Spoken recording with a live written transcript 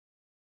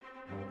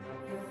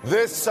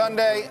This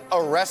Sunday,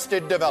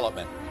 arrested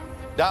development.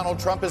 Donald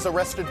Trump is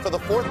arrested for the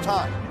fourth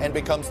time and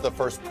becomes the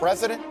first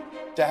president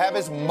to have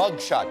his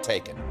mugshot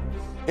taken.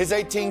 His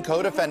 18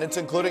 co-defendants,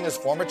 including his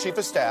former chief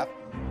of staff,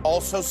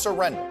 also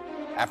surrendered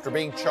after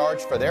being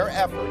charged for their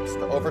efforts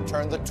to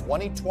overturn the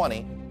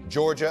 2020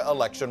 Georgia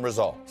election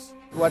results.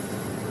 What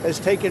has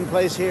taken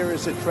place here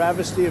is a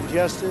travesty of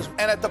justice.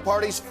 And at the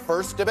party's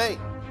first debate,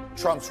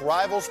 Trump's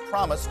rivals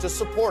promised to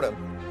support him,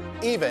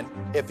 even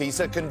if he's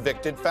a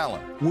convicted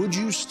felon. Would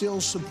you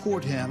still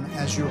support him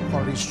as your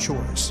party's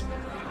choice?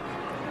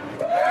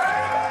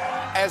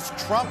 As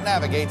Trump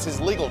navigates his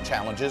legal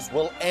challenges,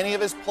 will any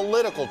of his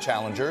political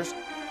challengers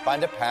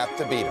find a path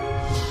to beat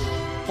him?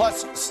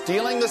 Plus,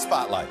 stealing the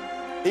spotlight,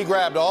 he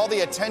grabbed all the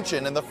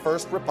attention in the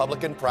first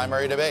Republican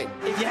primary debate.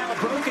 If you have a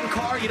broken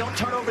car, you don't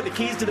turn over the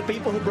keys to the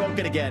people who broke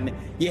it again.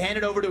 You hand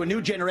it over to a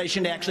new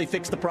generation to actually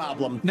fix the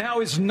problem. Now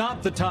is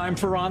not the time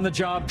for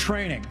on-the-job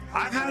training.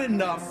 I've had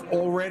enough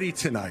already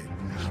tonight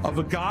of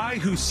a guy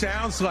who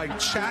sounds like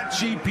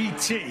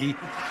ChatGPT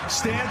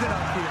standing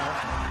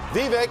up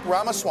here. Vivek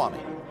Ramaswamy,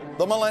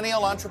 the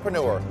millennial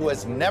entrepreneur who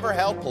has never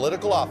held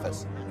political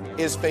office,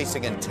 is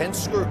facing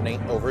intense scrutiny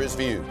over his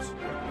views.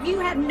 You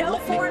have no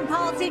foreign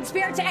policy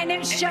experience, and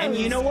it shows. And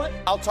you know what?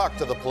 I'll talk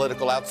to the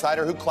political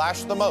outsider who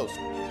clashed the most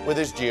with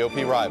his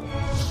GOP rival.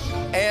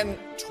 And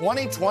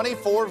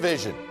 2024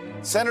 vision.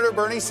 Senator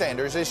Bernie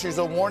Sanders issues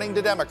a warning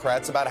to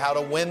Democrats about how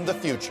to win the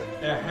future.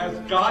 There has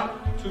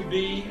got to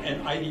be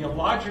an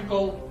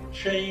ideological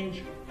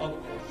change of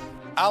course.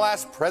 I'll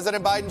ask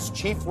President Biden's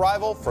chief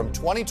rival from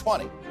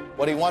 2020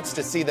 what he wants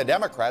to see the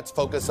Democrats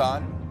focus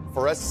on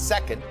for a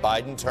second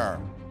Biden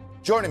term.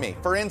 Joining me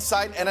for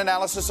insight and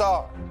analysis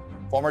are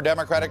former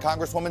Democratic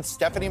Congresswoman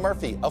Stephanie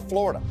Murphy of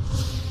Florida,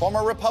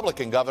 former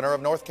Republican Governor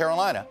of North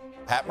Carolina,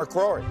 Pat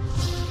McCrory,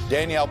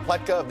 Danielle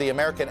Pletka of the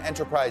American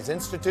Enterprise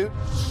Institute,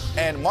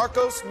 and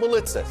Markos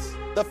Moulitsas,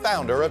 the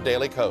founder of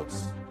Daily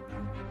Kos.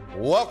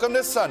 Welcome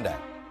to Sunday.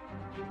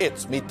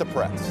 It's Meet the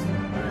Press.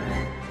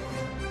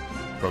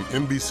 From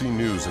NBC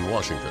News in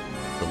Washington,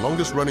 the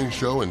longest-running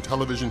show in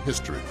television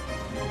history,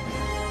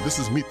 this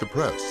is Meet the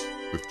Press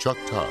with Chuck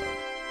Todd.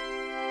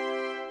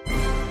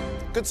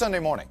 Good Sunday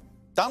morning.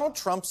 Donald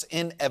Trump's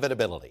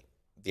inevitability,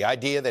 the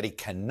idea that he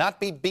cannot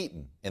be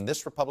beaten in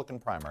this Republican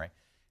primary,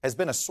 has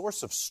been a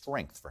source of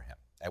strength for him.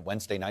 At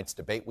Wednesday night's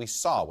debate, we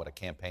saw what a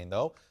campaign,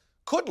 though,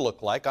 could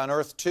look like on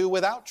Earth 2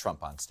 without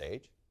Trump on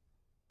stage.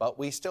 But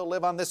we still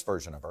live on this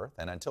version of Earth,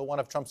 and until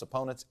one of Trump's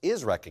opponents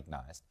is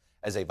recognized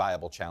as a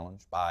viable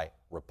challenge by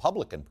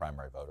Republican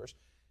primary voters,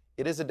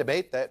 it is a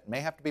debate that may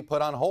have to be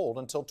put on hold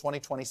until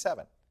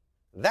 2027.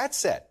 That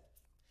said,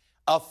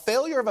 a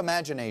failure of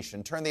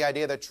imagination turned the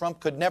idea that Trump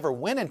could never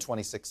win in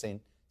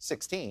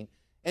 2016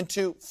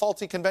 into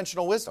faulty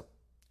conventional wisdom.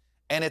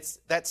 And it's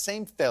that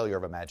same failure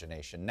of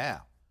imagination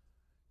now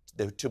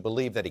to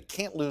believe that he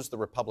can't lose the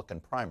Republican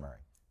primary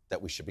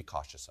that we should be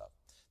cautious of.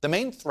 The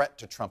main threat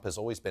to Trump has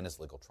always been his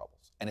legal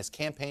troubles, and his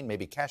campaign may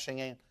be cashing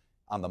in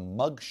on the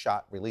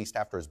mugshot released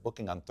after his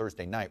booking on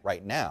Thursday night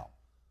right now.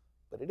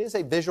 But it is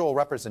a visual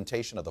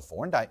representation of the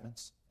 4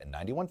 indictments and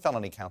 91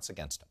 felony counts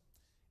against him,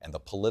 and the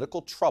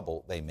political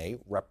trouble they may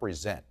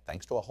represent,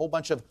 thanks to a whole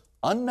bunch of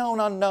unknown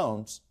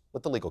unknowns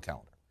with the legal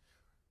calendar.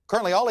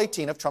 Currently, all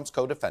 18 of Trump's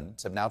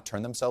co-defendants have now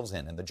turned themselves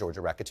in the Georgia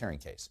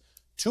racketeering case.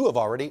 2 have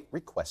already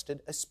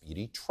requested a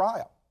speedy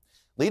trial,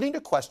 leading to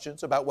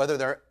questions about whether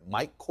they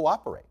might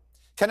cooperate.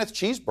 Kenneth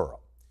Cheeseborough,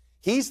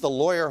 he's the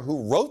lawyer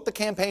who wrote the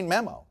campaign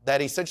memo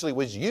that essentially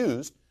was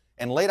used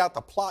and laid out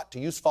the plot to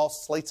use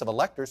false slates of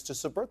electors to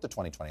subvert the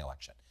 2020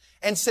 election.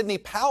 And Sidney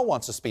Powell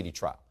wants a speedy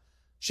trial.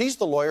 She's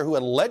the lawyer who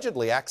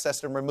allegedly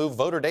accessed and removed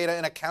voter data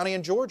in a county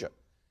in Georgia,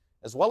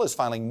 as well as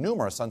filing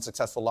numerous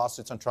unsuccessful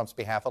lawsuits on Trump's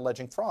behalf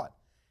alleging fraud.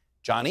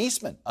 John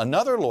Eastman,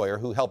 another lawyer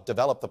who helped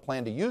develop the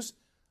plan to use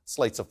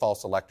slates of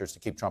false electors to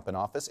keep Trump in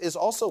office, is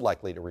also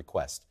likely to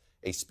request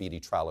a speedy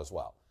trial as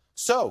well.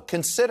 So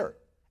consider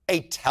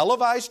a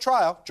televised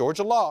trial,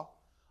 Georgia law,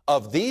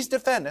 of these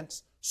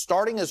defendants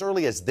starting as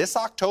early as this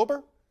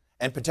October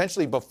and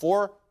potentially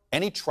before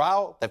any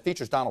trial that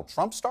features Donald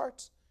Trump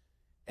starts.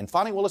 And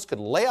Fani Willis could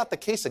lay out the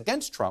case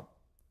against Trump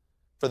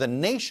for the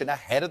nation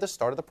ahead of the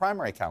start of the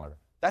primary calendar.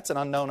 That's an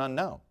unknown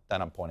unknown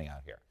that I'm pointing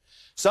out here.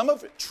 Some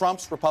of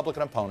Trump's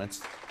Republican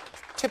opponents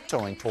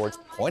tiptoeing towards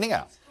pointing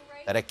out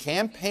that a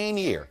campaign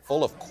year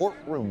full of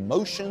courtroom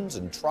motions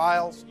and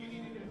trials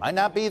might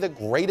not be the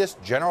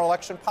greatest general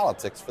election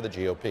politics for the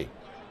GOP.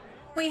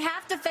 We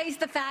have to face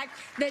the fact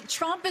that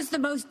Trump is the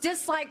most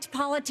disliked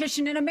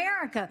politician in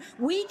America.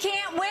 We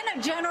can't win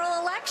a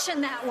general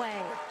election that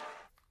way.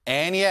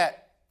 And yet,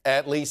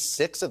 at least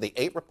 6 of the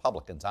 8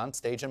 Republicans on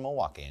stage in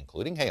Milwaukee,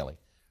 including Haley,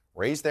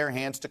 raised their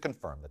hands to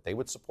confirm that they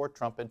would support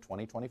Trump in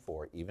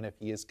 2024, even if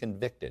he is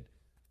convicted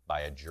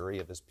by a jury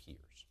of his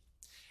peers.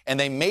 And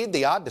they made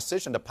the odd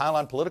decision to pile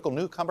on political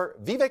newcomer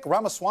Vivek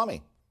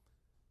Ramaswamy,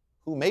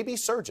 who may be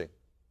surging,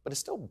 but is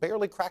still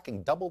barely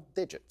cracking double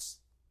digits.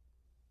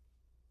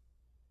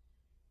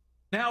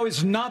 Now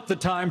is not the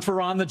time for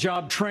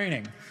on-the-job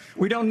training.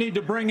 We don't need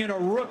to bring in a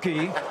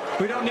rookie.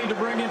 We don't need to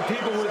bring in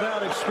people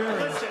without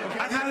experience. Listen,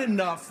 I I've had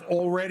enough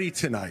already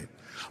tonight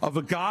of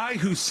a guy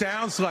who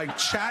sounds like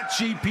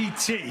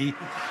ChatGPT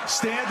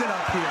standing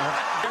up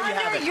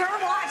here. Under your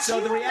watch, So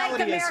you the will make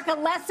reality is- America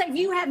less safe.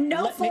 You have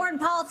no foreign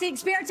policy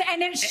experience,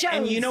 and it shows.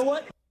 And you know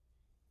what?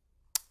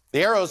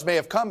 The arrows may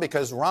have come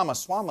because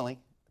Ramaswamy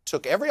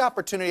took every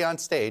opportunity on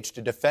stage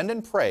to defend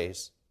and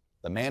praise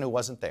the man who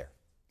wasn't there,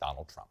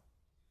 Donald Trump.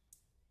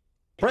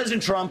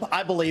 President Trump,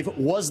 I believe,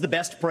 was the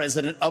best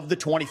president of the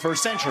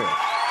 21st century.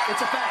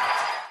 It's a fact.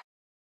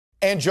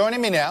 And joining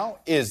me now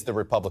is the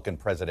Republican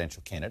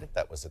presidential candidate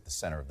that was at the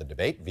center of the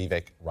debate,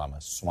 Vivek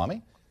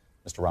Ramaswamy.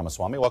 Mr.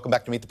 Ramaswamy, welcome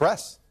back to Meet the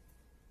Press.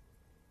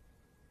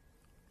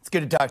 It's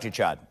good to talk to you,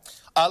 Chad.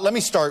 Let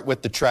me start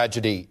with the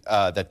tragedy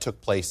that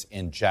took place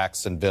in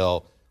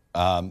Jacksonville.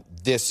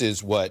 This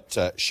is what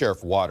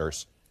Sheriff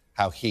Waters,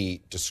 how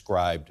he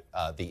described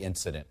the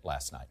incident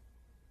last night.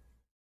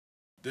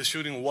 This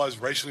shooting was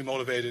racially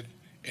motivated,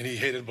 and he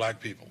hated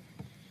black people.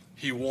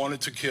 He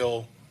wanted to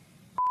kill.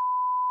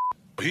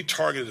 He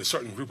targeted a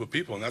certain group of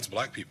people, and that's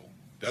black people.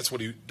 That's what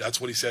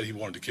he said he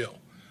wanted to kill,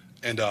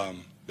 and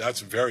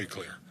that's very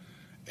clear.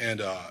 And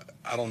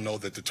I don't know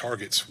that the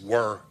targets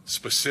were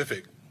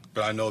specific,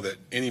 but I know that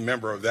any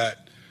member of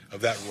that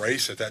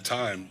race at that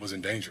time was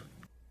in danger.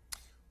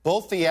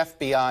 Both the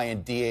FBI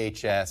and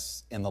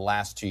DHS in the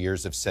last 2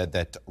 years have said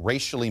that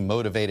racially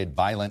motivated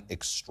violent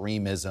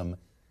extremism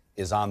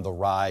is on the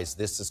rise.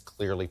 This is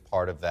clearly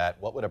part of that.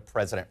 What would a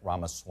President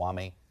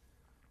Ramaswamy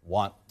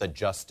want the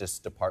Justice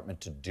Department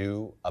to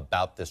do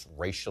about this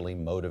racially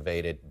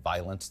motivated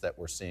violence that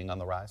we're seeing on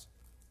the rise?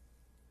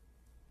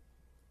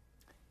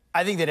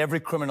 I think that every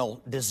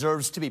criminal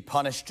deserves to be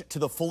punished to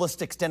the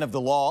fullest extent of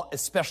the law,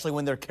 especially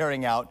when they're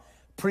carrying out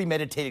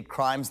premeditated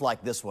crimes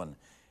like this one.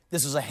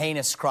 This is a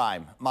heinous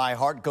crime. My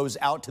heart goes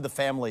out to the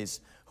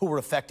families who were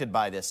affected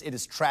by this. It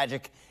is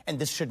tragic, and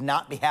this should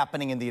not be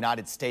happening in the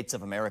United States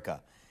of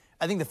America.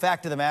 I think the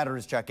fact of the matter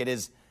is, Chuck, it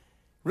is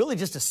really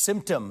just a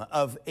symptom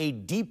of a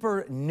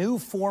deeper, new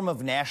form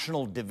of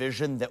national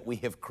division that we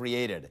have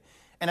created.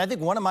 And I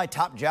think one of my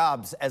top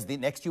jobs as the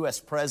next U.S.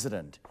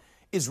 president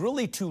is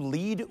really to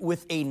lead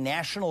with a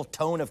national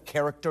tone of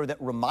character that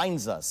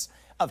reminds us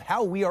of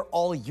how we are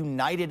all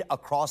united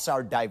across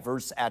our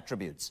diverse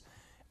attributes.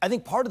 I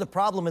think part of the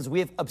problem is we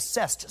have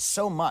obsessed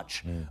so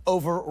much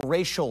over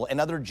racial and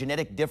other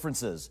genetic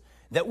differences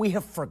that we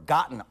have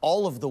forgotten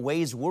all of the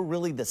ways we're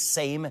really the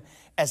same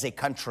as a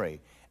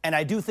country. And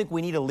I do think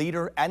we need a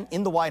leader and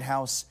in the White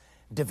House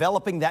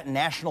developing that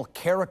national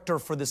character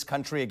for this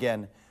country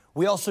again.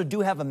 We also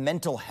do have a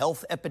mental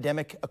health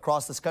epidemic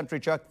across this country,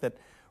 Chuck, that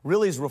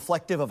really is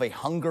reflective of a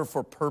hunger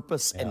for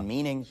purpose and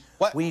meaning.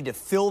 We need to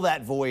fill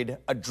that void,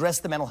 address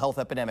the mental health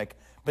epidemic,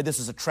 but this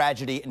is a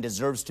tragedy and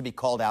deserves to be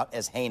called out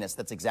as heinous.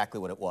 That's exactly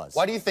what it was.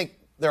 Why do you think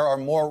there are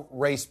more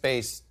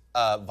race-based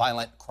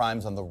violent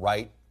crimes on the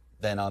right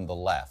than on the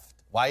left?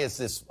 Why is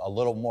this a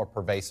lot more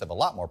pervasive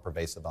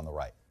on the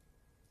right?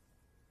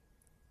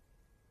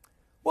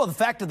 Well, the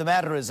fact of the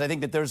matter is I think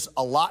that there's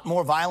a lot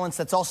more violence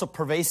that's also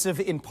pervasive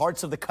in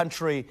parts of the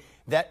country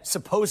that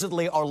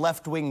supposedly are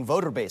left-wing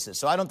voter bases.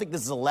 So I don't think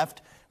this is a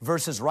left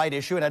versus right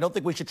issue, and I don't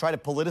think we should try to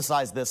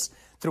politicize this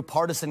through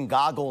partisan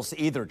goggles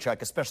either,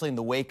 Chuck, especially in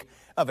the wake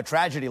of a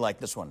tragedy like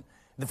this one.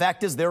 The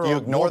fact is there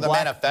are more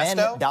black men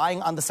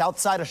dying on the south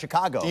side of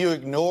Chicago. Do you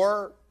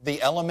ignore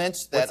the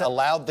elements that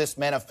allowed this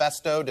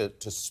manifesto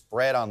to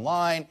spread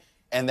online,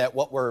 and that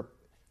what we're,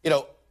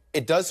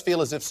 it does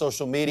feel as if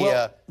social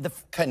media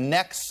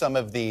connects some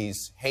of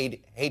these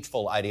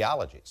hateful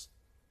ideologies?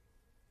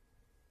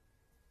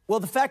 Well,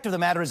 the fact of the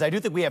matter is I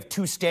do think we have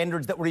two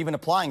standards that we're even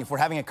applying if we're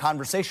having a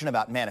conversation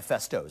about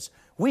manifestos.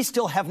 We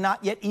still have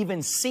not yet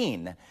even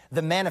seen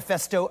the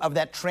manifesto of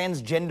that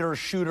transgender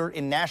shooter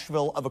in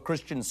Nashville of a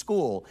Christian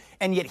school,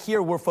 and yet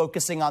here we're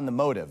focusing on the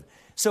motive.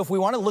 So if we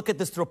want to look at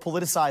this through a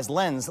politicized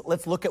lens,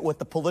 let's look at what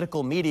the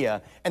political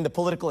media and the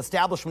political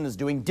establishment is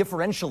doing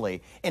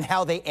differentially in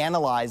how they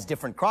analyze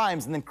different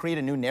crimes and then create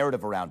a new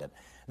narrative around it.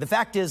 The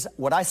fact is,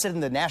 what I said in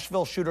the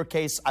Nashville shooter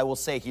case, I will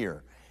say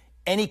here.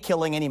 Any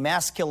killing, any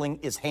mass killing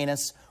is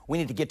heinous. We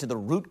need to get to the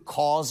root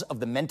cause of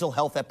the mental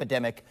health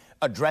epidemic,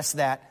 address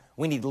that.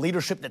 We need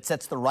leadership that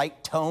sets the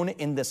right tone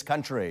in this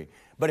country.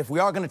 But if we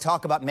are going to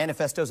talk about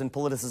manifestos and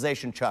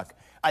politicization, Chuck,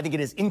 I think it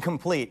is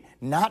incomplete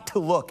not to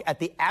look at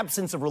the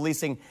absence of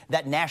releasing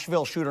that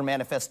Nashville shooter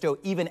manifesto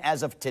even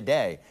as of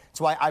today.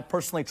 That's why I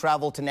personally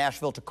traveled to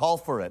Nashville to call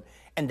for it.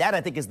 And that, I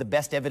think, is the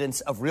best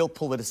evidence of real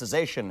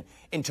politicization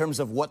in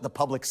terms of what the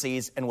public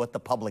sees and what the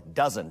public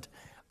doesn't.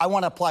 I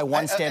want to apply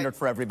one standard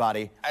for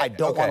everybody. I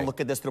don't want to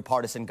look at this through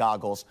partisan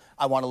goggles.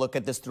 I want to look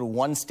at this through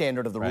one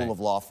standard of the rule of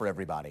law for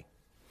everybody.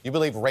 You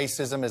believe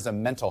racism is a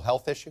mental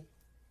health issue?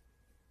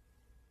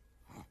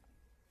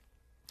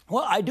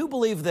 Well, I do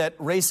believe that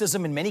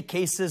racism in many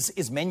cases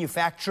is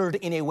manufactured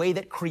in a way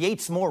that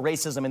creates more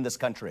racism in this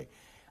country.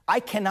 I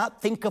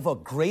cannot think of a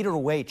greater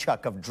way,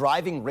 Chuck, of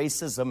driving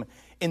racism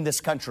in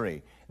this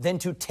country than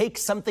to take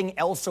something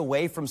else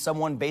away from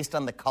someone based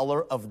on the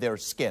color of their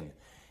skin.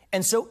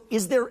 And so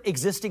is there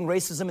existing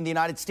racism in the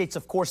United States?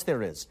 Of course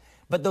there is.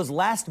 But those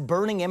last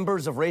burning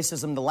embers of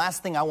racism, the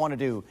last thing I want to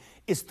do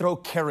is throw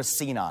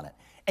kerosene on it.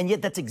 And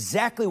yet that's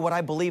exactly what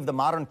I believe the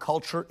modern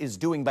culture is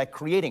doing by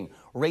creating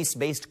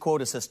race-based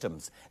quota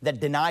systems that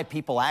deny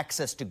people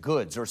access to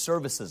goods or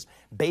services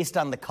based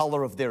on the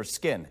color of their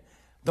skin.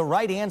 The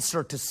right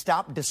answer to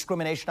stop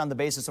discrimination on the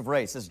basis of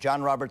race, as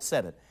John Roberts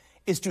said it,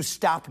 is to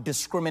stop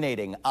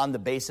discriminating on the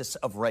basis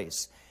of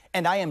race.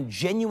 And I am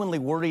genuinely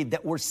worried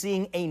that we're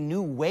seeing a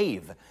new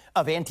wave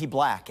of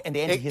anti-black and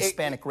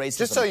anti-Hispanic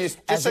racism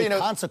as a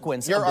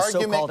consequence of the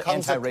so-called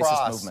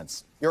anti-racist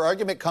movements. Your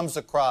argument comes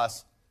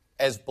across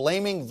as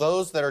blaming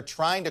those that are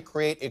trying to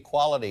create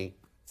equality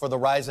for the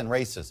rise in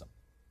racism.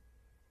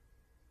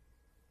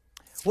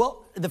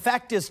 Well, the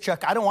fact is,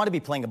 Chuck, I don't want to be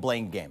playing a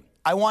blame game.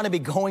 I want to be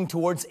going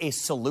towards a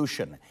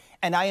solution.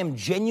 And I am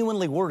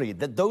genuinely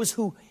worried that those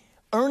who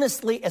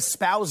earnestly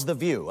espouse the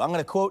view, I'm going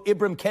to quote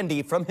Ibram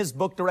Kendi from his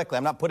book directly,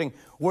 I'm not putting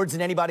words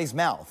in anybody's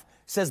mouth,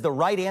 says the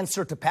right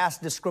answer to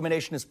past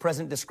discrimination is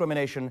present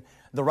discrimination.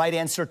 The right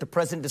answer to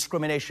present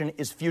discrimination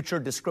is future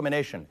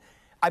discrimination.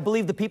 I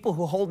believe the people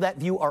who hold that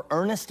view are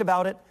earnest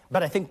about it,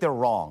 but I think they're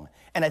wrong.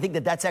 And I think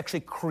that that's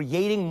actually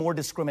creating more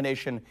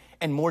discrimination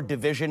and more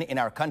division in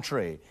our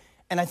country.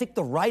 And I think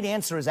the right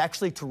answer is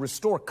actually to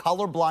restore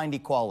colorblind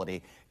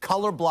equality,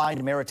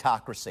 colorblind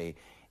meritocracy,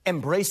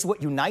 embrace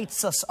what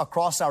unites us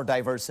across our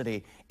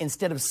diversity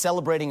instead of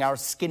celebrating our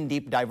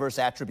skin-deep diverse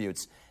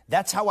attributes.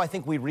 That's how I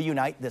think we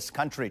reunite this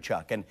country,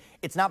 Chuck. And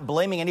it's not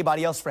blaming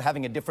anybody else for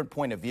having a different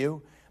point of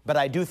view, but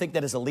I do think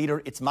that as a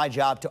leader, it's my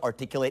job to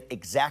articulate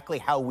exactly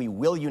how we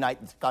will unite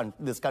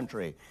this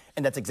country,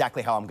 and that's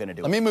exactly how I'm going to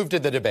do it. Let me move to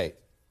the debate.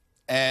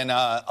 And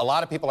a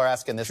lot of people are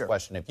asking this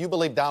question. If you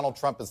believe Donald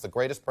Trump is the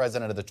greatest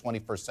president of the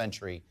 21st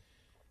century,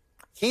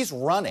 he's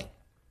running.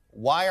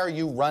 Why are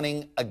you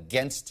running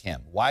against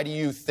him? Why do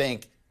you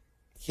think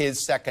his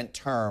second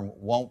term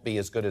won't be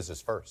as good as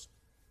his first?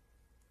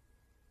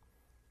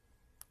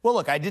 Well,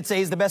 look, I did say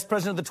he's the best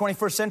president of the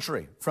 21st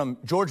century. From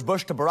George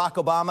Bush to Barack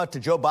Obama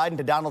to Joe Biden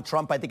to Donald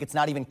Trump, I think it's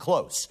not even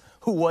close.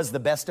 Who was the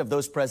best of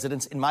those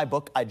presidents? In my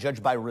book, I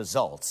judge by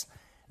results.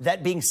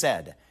 That being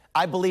said,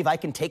 I believe I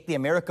can take the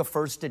America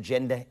First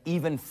agenda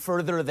even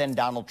further than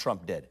Donald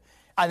Trump did.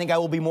 I think I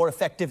will be more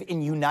effective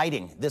in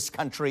uniting this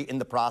country in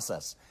the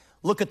process.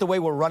 Look at the way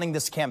we're running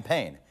this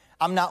campaign.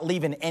 I'm not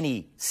leaving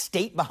any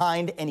state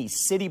behind, any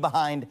city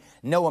behind,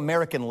 no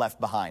American left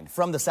behind,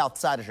 from the south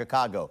side of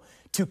Chicago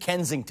to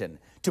Kensington,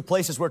 to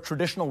places where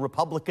traditional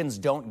Republicans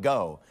don't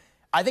go.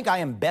 I think I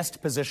am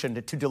best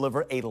positioned to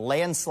deliver a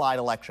landslide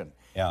election,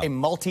 a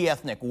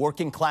multi-ethnic,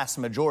 working-class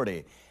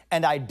majority.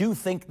 And I do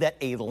think that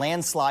a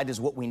landslide is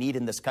what we need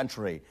in this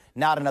country,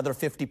 not another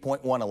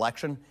 50.1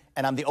 election.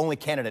 And I'm the only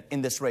candidate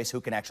in this race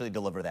who can actually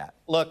deliver that.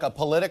 Look, a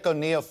Politico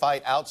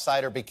neophyte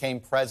outsider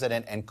became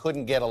president and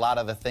couldn't get a lot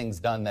of the things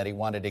done that he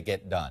wanted to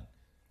get done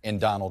in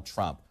Donald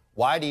Trump.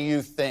 Why do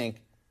you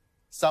think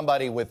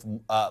somebody with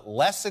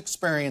less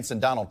experience than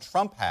Donald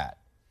Trump had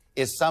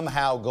is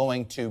somehow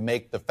going to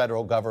make the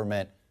federal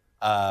government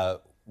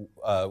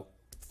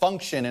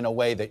function in a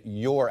way that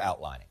you're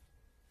outlining?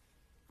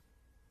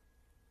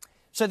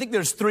 So I think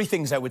there's three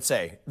things I would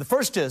say. The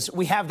first is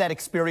we have that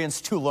experience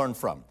to learn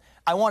from.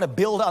 I want to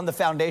build on the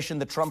foundation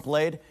that Trump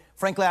laid.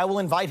 Frankly, I will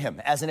invite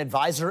him as an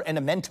advisor and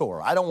a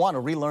mentor. I don't want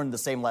to relearn the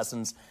same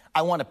lessons.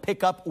 I want to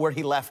pick up where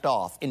he left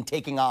off in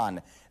taking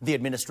on the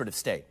administrative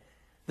state.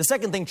 The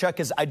second thing, Chuck,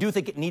 is I do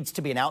think it needs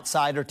to be an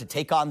outsider to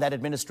take on that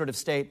administrative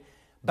state,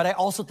 but I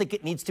also think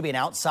it needs to be an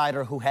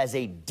outsider who has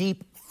a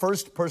deep,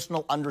 first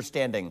personal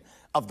understanding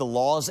of the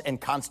laws and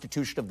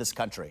constitution of this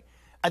country.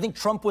 I think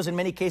Trump was in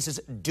many cases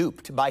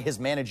duped by his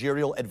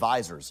managerial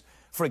advisors,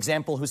 for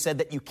example, who said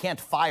that you can't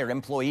fire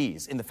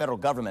employees in the federal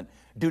government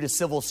due to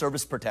civil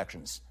service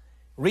protections.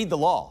 Read the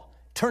law.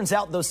 Turns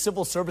out those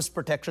civil service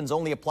protections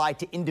only apply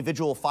to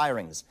individual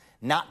firings,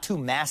 not to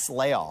mass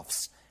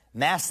layoffs.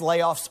 Mass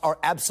layoffs are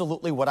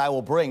absolutely what I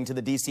will bring to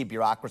the D.C.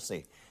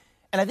 bureaucracy.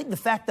 And I think the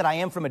fact that I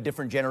am from a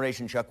different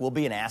generation, Chuck, will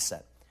be an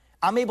asset.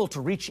 I'm able to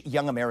reach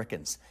young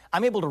Americans.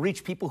 I'm able to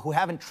reach people who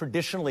haven't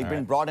traditionally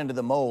been brought into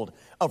the mold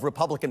of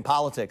Republican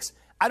politics.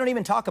 I don't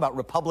even talk about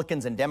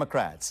Republicans and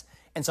Democrats.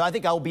 And so I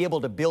think I'll be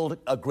able to build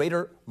a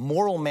greater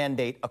moral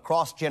mandate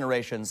across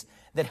generations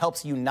that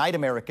helps unite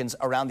Americans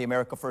around the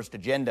America First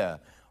agenda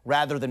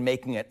rather than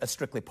making it a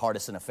strictly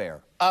partisan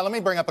affair. Let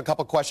me bring up a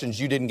couple questions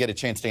you didn't get a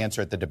chance to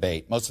answer at the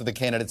debate. Most of the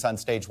candidates on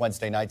stage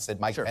Wednesday night said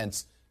Mike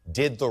Pence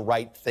did the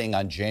right thing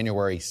on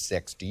January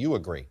 6th. Do you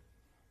agree?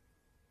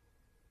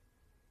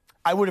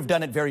 I would have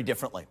done it very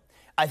differently.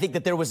 I think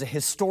that there was a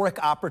historic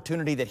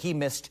opportunity that he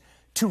missed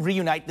to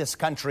reunite this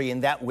country in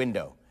that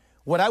window.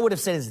 What I would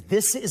have said is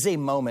this is a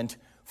moment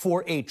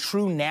for a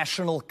true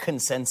national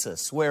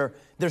consensus where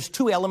there's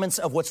two elements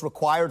of what's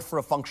required for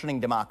a functioning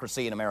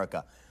democracy in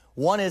America.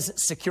 One is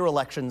secure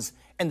elections,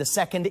 and the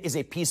second is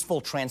a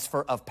peaceful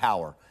transfer of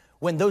power.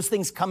 When those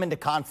things come into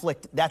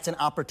conflict, that's an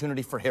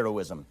opportunity for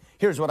heroism.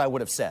 Here's what I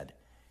would have said.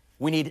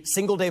 We need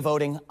single-day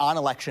voting on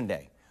Election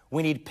Day.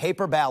 We need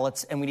paper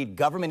ballots, and we need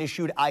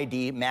government-issued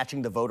ID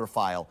matching the voter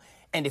file.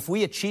 And if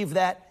we achieve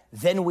that,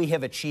 then we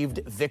have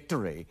achieved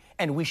victory,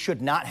 and we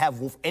should not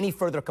have any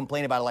further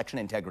complaint about election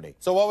integrity.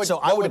 So what would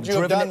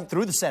you have done it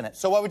through the Senate.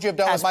 So what would you have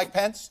done with Mike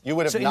Pence? You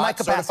would have not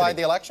certified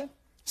the election?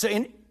 So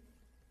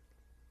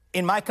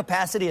in my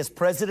capacity as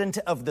president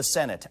of the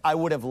Senate, I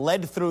would have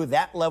led through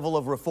that level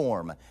of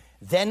reform,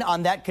 then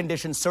on that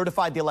condition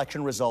certified the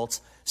election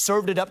results,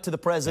 served it up to the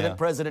president,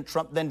 President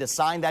Trump then to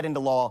sign that into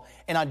law,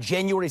 and on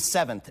January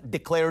 7th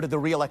declared the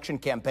re-election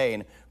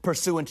campaign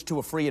pursuant to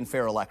a free and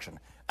fair election.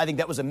 I think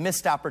that was a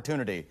missed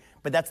opportunity,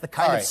 but that's the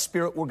kind of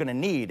spirit we're going to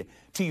need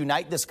to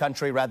unite this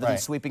country rather than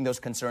sweeping those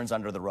concerns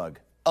under the rug.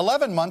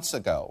 11 months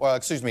ago,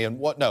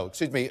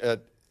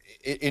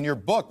 in your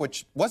book,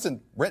 which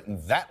wasn't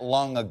written that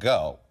long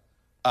ago,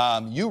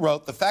 you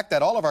wrote, the fact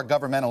that all of our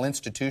governmental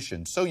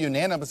institutions so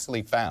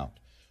unanimously found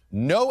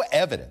no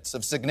evidence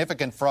of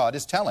significant fraud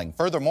is telling.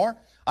 Furthermore,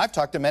 I've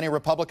talked to many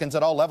Republicans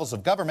at all levels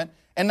of government,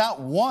 and not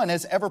one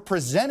has ever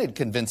presented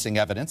convincing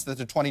evidence that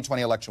the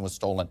 2020 election was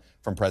stolen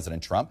from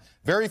President Trump.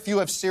 Very few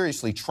have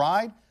seriously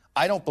tried.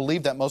 I don't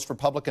believe that most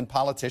Republican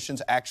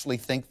politicians actually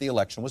think the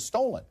election was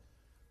stolen.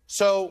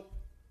 So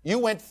you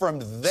went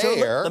from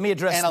there, let me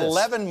address and this.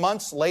 11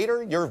 months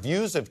later, your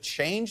views have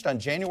changed on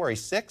January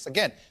 6th.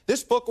 Again,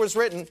 this book was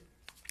written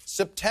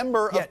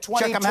September of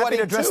 2022. Chuck, I'm happy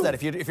to address that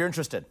if you're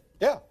interested.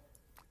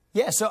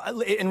 Yeah, so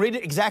in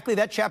reading exactly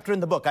that chapter in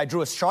the book, I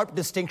drew a sharp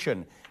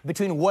distinction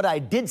between what I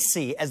did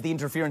see as the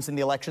interference in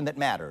the election that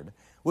mattered,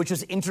 which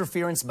was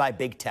interference by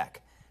big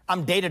tech.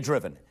 I'm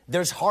data-driven.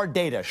 There's hard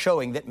data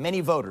showing that many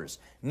voters,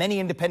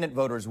 many independent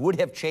voters, would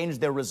have changed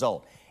their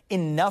result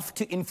enough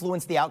to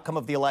influence the outcome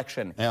of the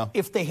election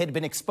if they had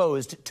been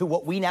exposed to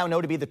what we now know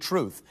to be the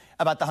truth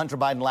about the Hunter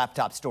Biden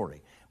laptop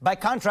story. By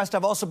contrast,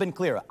 I've also been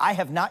clear. I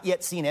have not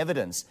yet seen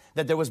evidence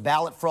that there was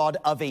ballot fraud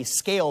of a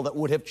scale that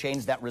would have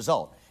changed that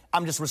result.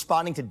 I'm just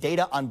responding to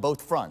data on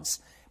both fronts.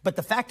 But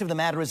the fact of the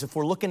matter is, if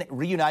we're looking at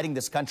reuniting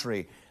this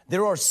country,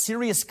 there are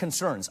serious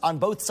concerns on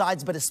both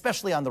sides, but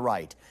especially on the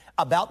right,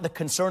 about the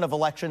concern of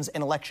elections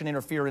and election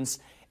interference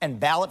and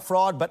ballot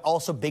fraud, but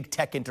also big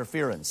tech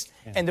interference.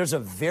 And there's a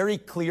very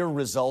clear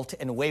result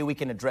and way we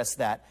can address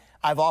that.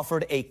 I've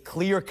offered a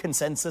clear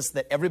consensus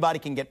that everybody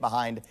can get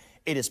behind.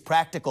 It is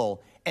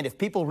practical. And if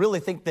people really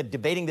think that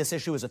debating this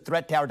issue is a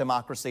threat to our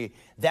democracy,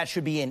 that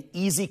should be an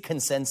easy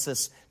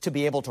consensus to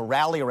be able to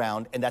rally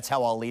around, and that's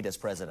how I'll lead as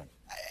president.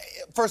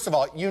 First of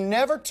all, you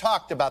never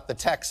talked about the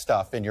tech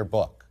stuff in your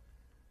book.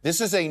 This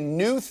is a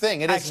new thing.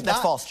 That's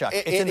false, Chuck.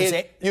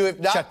 You have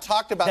not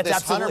talked about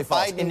this Hunter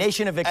Biden in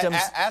Nation of Victims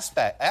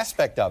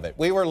aspect of it.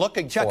 We were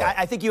looking Chuck, for it.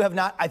 I think you have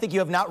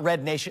not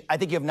read Nation. I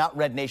think you have not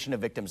read Nation of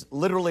Victims.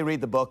 Literally read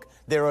the book.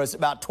 There was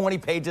about 20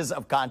 pages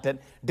of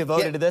content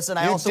devoted to this, and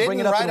I also bring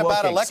it up in You didn't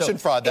write about election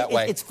fraud that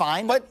way. It's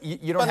fine, but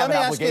you don't have an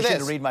obligation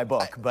to read my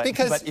book. But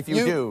if you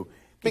do,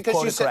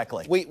 quote it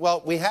correctly.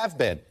 We have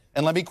been,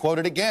 and let me quote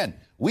it again.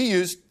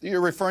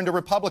 You're referring to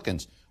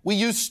Republicans. We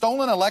use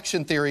stolen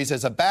election theories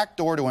as a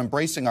backdoor to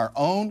embracing our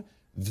own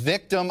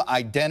victim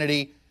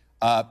identity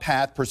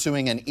path,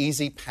 pursuing an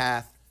easy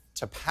path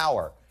to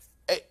power.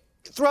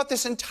 Throughout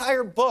this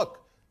entire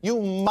book, you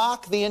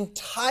mock the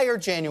entire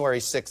January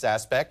 6th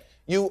aspect.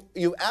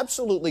 You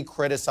absolutely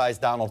criticize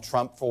Donald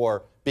Trump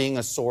for being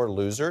a sore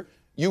loser.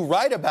 You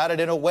write about it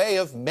in a way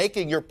of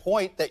making your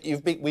point that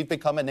we've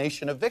become a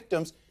nation of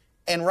victims.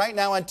 And right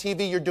now on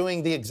TV, you're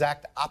doing the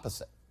exact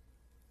opposite.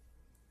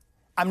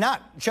 I'm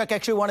not. Chuck,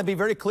 actually want to be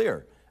very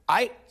clear.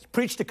 I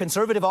preached to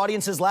conservative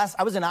audiences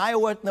I was in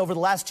Iowa over the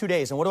last 2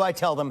 days, and what do I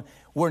tell them?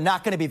 We're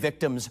not going to be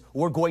victims.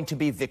 We're going to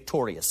be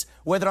victorious.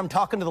 Whether I'm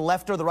talking to the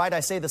left or the right, I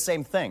say the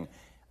same thing.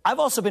 I've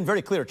also been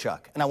very clear,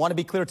 Chuck, and I want to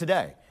be clear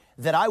today,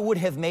 that I would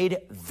have made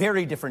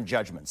very different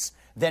judgments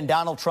than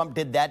Donald Trump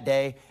did that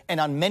day and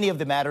on many of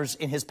the matters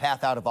in his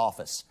path out of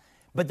office.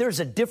 But there's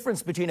a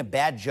difference between a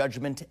bad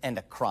judgment and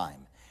a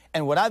crime.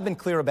 And what I've been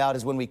clear about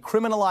is when we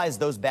criminalize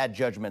those bad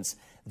judgments,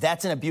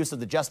 that's an abuse of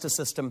the justice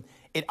system.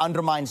 It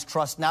undermines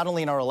trust not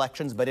only in our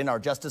elections, but in our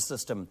justice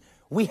system.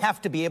 We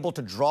have to be able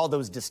to draw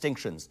those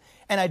distinctions.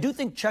 And I do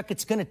think, Chuck,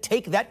 it's going to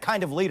take that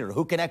kind of leader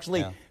who can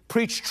actually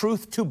preach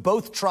truth to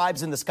both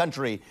tribes in this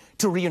country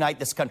to reunite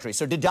this country.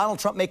 So did Donald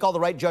Trump make all the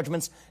right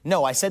judgments?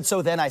 No, I said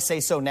so then, I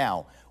say so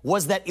now.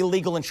 Was that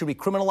illegal and should we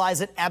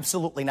criminalize it?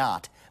 Absolutely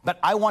not. But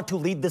I want to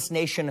lead this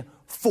nation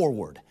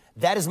forward.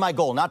 That is my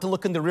goal, not to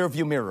look in the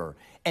rearview mirror.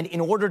 And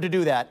in order to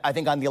do that, I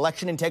think on the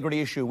election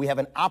integrity issue, we have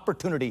an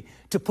opportunity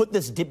to put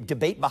this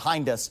debate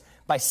behind us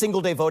by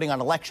single-day voting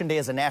on Election Day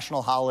as a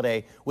national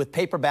holiday with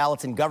paper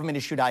ballots and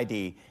government-issued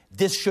ID.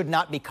 This should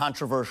not be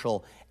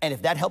controversial. And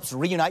if that helps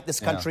reunite this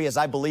country, as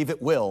I believe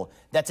it will,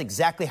 that's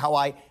exactly how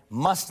I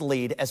must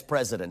lead as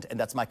president, and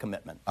that's my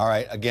commitment. All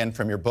right, again,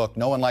 from your book,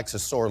 No One Likes a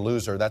Sore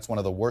Loser. That's one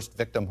of the worst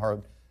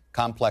victimhood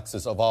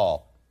complexes of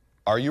all.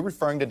 Are you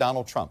referring to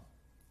Donald Trump?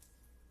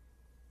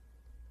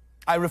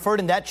 I referred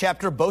in that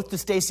chapter both to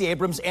Stacey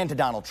Abrams and to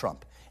Donald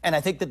Trump. And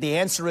I think that the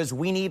answer is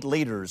we need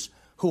leaders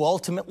who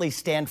ultimately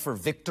stand for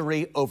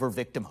victory over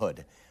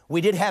victimhood. We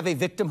did have a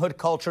victimhood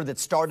culture that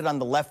started on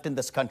the left in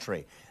this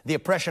country, the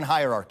oppression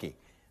hierarchy.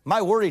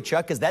 My worry,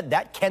 Chuck, is that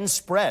that can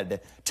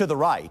spread to the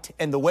right.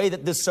 And the way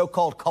that this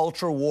so-called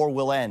culture war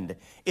will end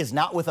is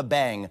not with a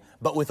bang,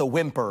 but with a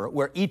whimper,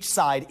 where each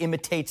side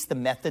imitates the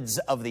methods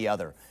of the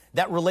other.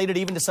 That related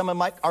even to some of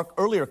our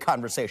earlier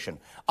conversation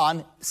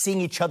on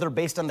seeing each other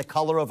based on the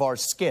color of our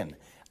skin.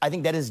 I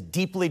think that is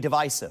deeply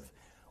divisive.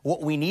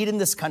 What we need in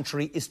this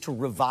country is to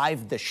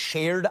revive the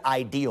shared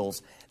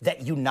ideals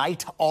that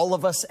unite all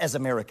of us as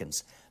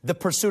Americans. The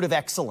pursuit of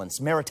excellence,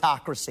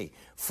 meritocracy,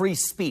 free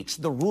speech,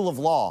 the rule of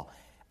law.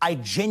 I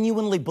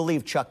genuinely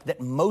believe, Chuck, that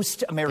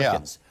most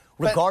Americans,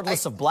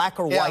 regardless of black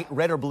or white,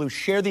 red or blue,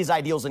 share these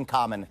ideals in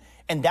common,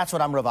 and that's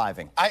what I'm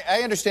reviving.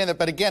 I understand that,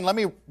 but again, let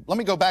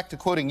me go back to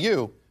quoting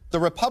you. The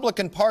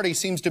Republican Party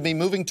seems to be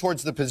moving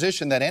towards the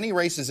position that any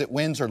races it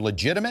wins are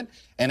legitimate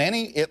and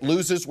any it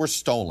loses were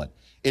stolen.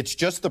 It's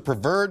just the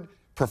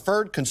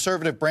preferred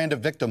conservative brand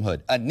of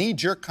victimhood, a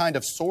knee-jerk kind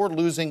of sore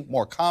losing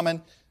more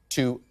common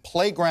to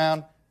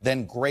playground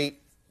than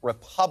great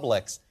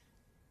republics.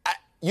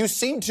 You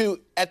seem to,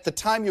 at the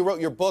time you wrote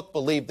your book,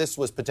 believe this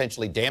was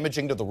potentially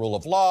damaging to the rule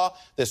of law.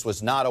 This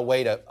was not a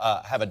way to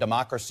have a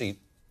democracy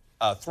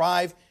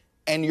thrive.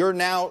 And you're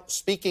now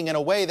speaking in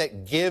a way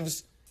that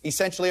gives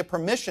essentially a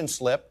permission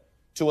slip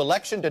to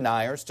election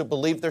deniers to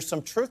believe there's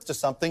some truth to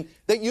something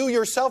that you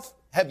yourself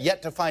have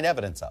yet to find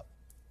evidence of.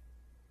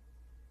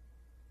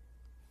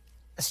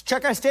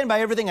 Chuck, I stand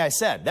by everything I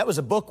said. That was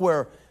a book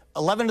where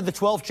 11 of the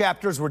 12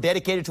 chapters were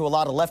dedicated to a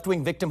lot of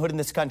left-wing victimhood in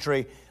this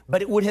country,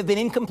 but it would have been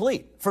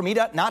incomplete for me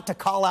not to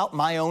call out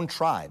my own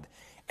tribe.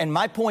 And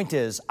my point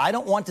is, I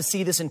don't want to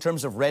see this in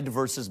terms of red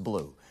versus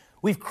blue.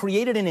 We've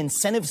created an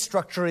incentive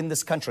structure in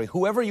this country,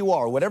 whoever you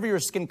are, whatever your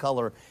skin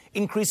color,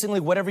 increasingly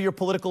whatever your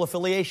political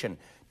affiliation,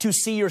 to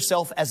see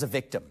yourself as a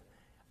victim.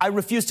 I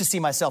refuse to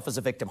see myself as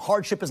a victim.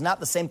 Hardship is not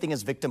the same thing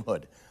as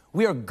victimhood.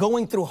 We are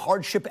going through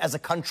hardship as a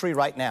country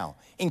right now,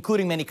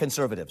 including many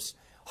conservatives.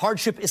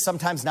 Hardship is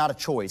sometimes not a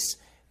choice.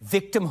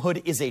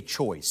 Victimhood is a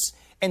choice.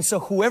 And so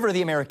whoever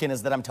the American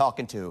is that I'm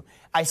talking to,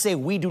 I say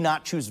we do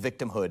not choose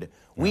victimhood.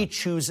 We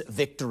choose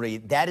victory.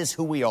 That is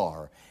who we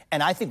are.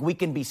 And I think we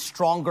can be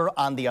stronger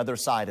on the other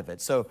side of it.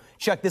 So,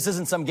 Chuck, this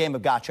isn't some game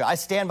of gotcha. I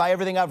stand by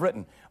everything I've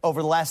written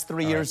over the last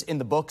 3 years in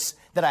the books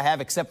that I have,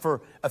 except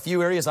for a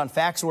few areas on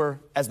facts where,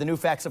 as the new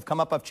facts have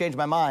come up, I've changed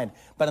my mind.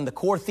 But in the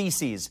core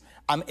theses,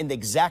 I'm in the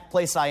exact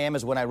place I am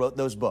as when I wrote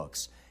those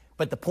books.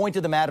 But the point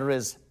of the matter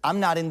is, I'm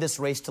not in this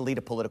race to lead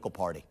a political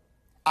party.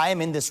 I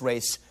am in this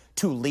race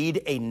to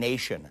lead a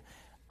nation.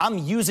 I'm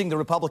using the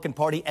Republican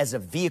Party as a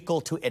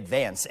vehicle to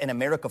advance an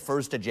America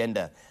First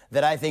agenda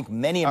that I think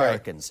many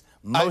Americans,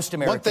 most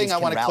Americans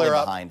can rally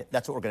behind.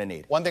 That's what we're going to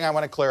need. One thing I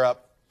want to clear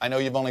up, I know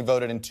you've only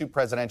voted in 2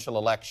 presidential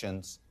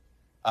elections.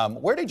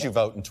 Where did you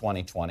vote in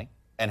 2020,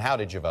 and how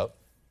did you vote?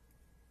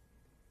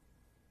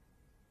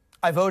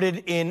 I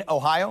voted in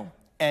Ohio,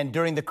 and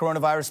during the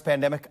coronavirus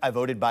pandemic, I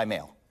voted by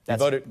mail.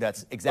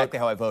 That's exactly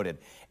how I voted.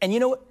 And you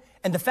know what?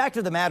 And the fact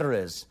of the matter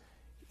is,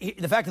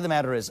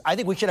 I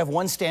think we should have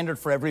one standard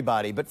for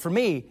everybody. But for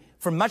me,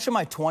 for much of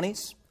my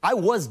 20s, I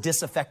was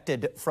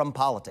disaffected from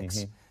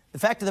politics. The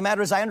fact of the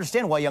matter is, I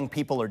understand why young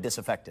people are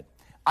disaffected.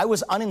 I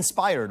was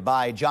uninspired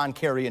by John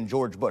Kerry and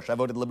George Bush. I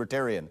voted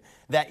Libertarian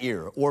that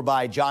year, or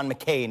by John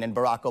McCain and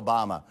Barack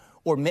Obama,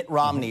 or Mitt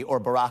Romney or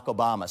Barack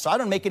Obama. So I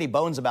don't make any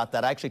bones about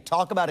that. I actually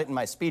talk about it in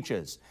my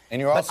speeches. And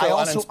you're also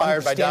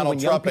uninspired by Donald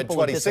Trump in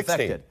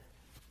 2016,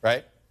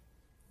 right?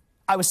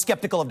 I was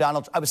skeptical of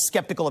Donald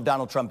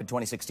Trump in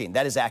 2016.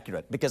 That is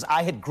accurate, because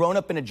I had grown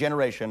up in a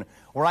generation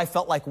where I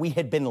felt like we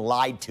had been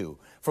lied to,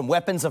 from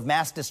weapons of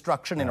mass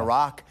destruction in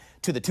Iraq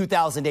to the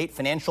 2008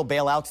 financial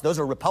bailouts. Those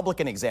are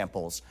Republican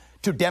examples,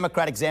 to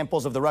Democrat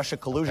examples of the Russia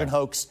collusion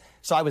hoax.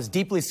 So I was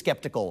deeply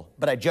skeptical,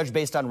 but I judged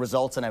based on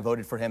results, and I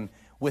voted for him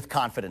with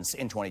confidence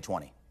in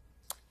 2020.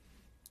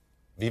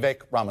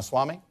 Vivek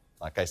Ramaswamy,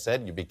 like I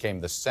said, you became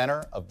the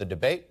center of the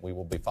debate. We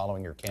will be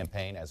following your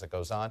campaign as it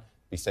goes on.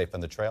 Be safe on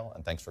the trail,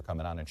 and thanks for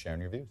coming on and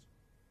sharing your views.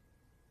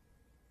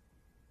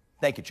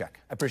 Thank you, Chuck.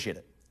 I appreciate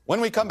it.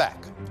 When we come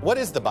back, what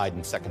is the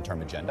Biden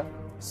second-term agenda?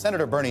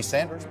 Senator Bernie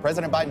Sanders,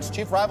 President Biden's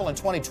chief rival in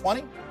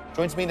 2020,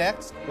 joins me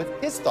next with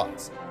his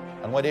thoughts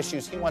on what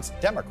issues he wants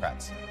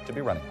Democrats to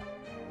be running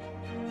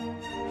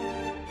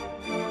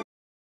on.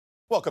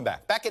 Welcome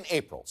back. Back in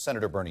April,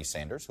 Senator Bernie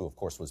Sanders, who of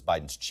course was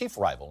Biden's chief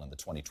rival in the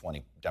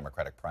 2020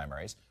 Democratic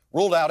primaries,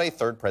 ruled out a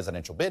third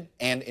presidential bid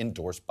and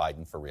endorsed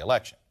Biden for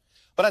re-election.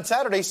 But on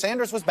Saturday,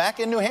 Sanders was back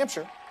in New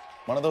Hampshire,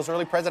 one of those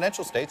early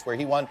presidential states where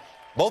he won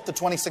both the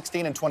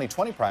 2016 and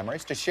 2020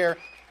 primaries, to share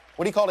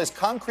what he called his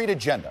concrete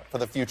agenda for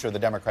the future of the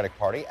Democratic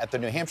Party at the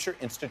New Hampshire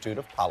Institute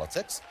of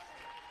Politics.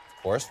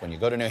 Of course, when you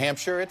go to New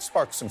Hampshire, it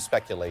sparks some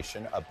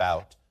speculation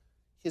about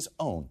his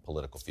own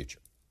political future.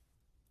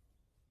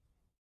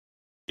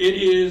 It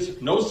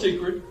is no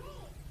secret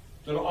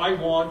that I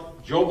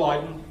want Joe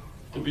Biden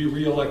to be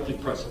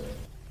reelected president.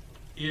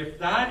 If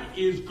that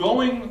is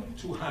going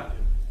to happen,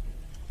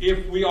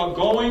 if we are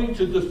going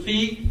to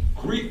defeat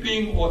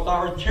creeping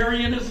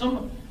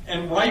authoritarianism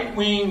and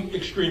right-wing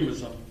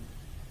extremism,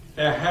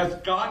 there has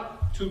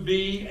got to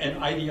be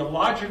an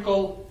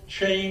ideological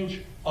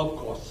change of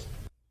course.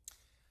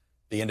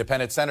 The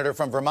independent senator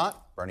from Vermont,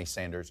 Bernie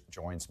Sanders,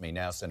 joins me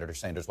now. Senator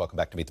Sanders, welcome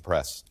back to Meet the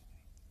Press.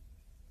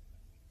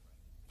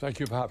 Thank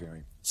you for having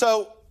me.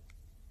 So,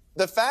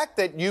 the fact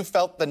that you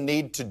felt the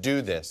need to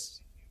do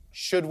this,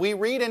 should we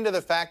read into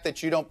the fact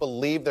that you don't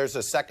believe there's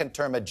a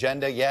second-term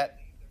agenda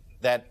yet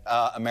that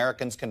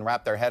Americans can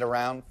wrap their head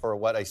around for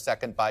what a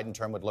second Biden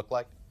term would look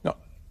like? No.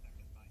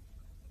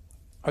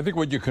 I think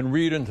what you can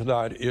read into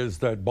that is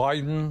that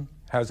Biden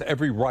has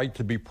every right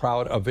to be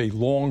proud of a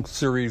long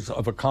series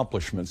of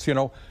accomplishments. You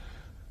know,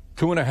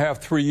 2.5,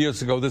 3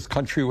 years ago, this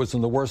country was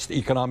in the worst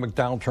economic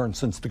downturn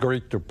since the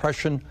Great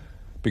Depression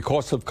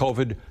because of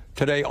COVID.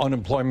 Today,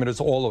 unemployment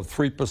is all of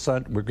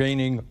 3%. We're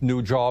gaining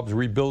new jobs,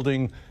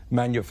 rebuilding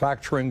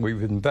manufacturing.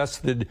 We've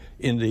invested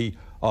in the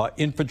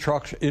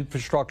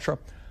infrastructure.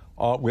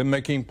 We're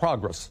making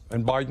progress,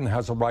 and Biden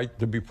has a right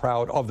to be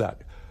proud of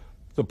that.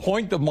 The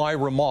point of my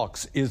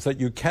remarks is that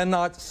you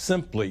cannot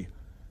simply,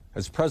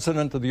 as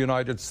President of the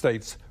United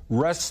States,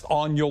 rest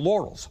on your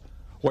laurels.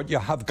 What you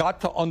have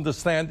got to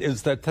understand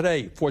is that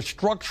today, for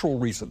structural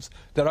reasons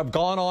that have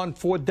gone on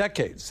for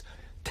decades,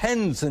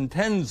 tens and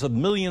tens of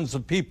millions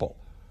of people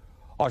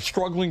are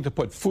struggling to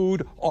put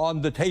food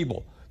on the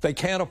table. They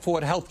can't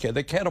afford health care.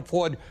 They can't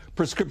afford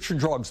prescription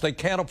drugs. They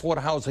can't afford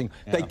housing.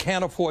 Yeah. They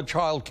can't afford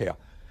child care.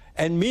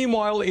 And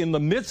meanwhile, in the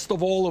midst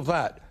of all of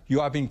that,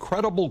 you have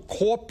incredible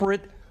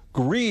corporate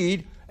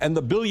greed, and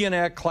the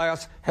billionaire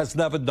class has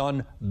never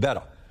done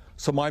better.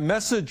 So my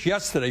message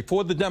yesterday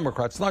for the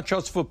Democrats, not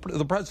just for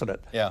the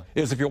president,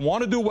 is if you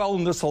want to do well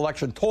in this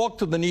election, talk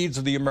to the needs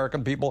of the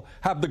American people,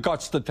 have the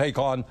guts to take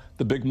on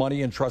the big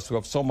money interests who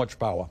have so much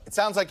power. It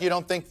sounds like you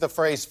don't think the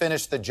phrase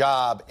finish the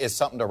job is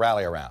something to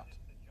rally around,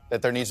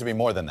 that there needs to be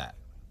more than that.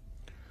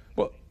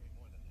 Well,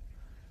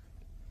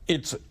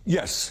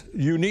 yes,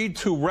 you need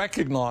to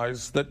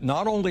recognize that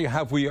not only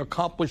have we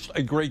accomplished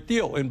a great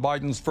deal in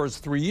Biden's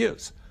first 3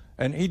 years,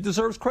 and he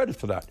deserves credit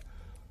for that,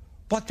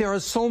 but there are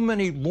so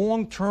many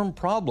long-term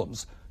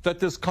problems that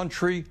this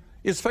country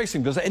is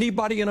facing. Does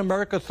anybody in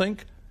America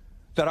think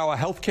that our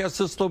health care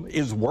system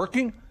is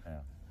working? Yeah.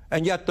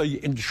 And yet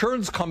the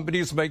insurance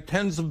companies make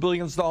tens of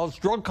billions of dollars,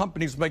 drug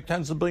companies make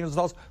tens of billions of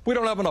dollars. We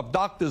don't have enough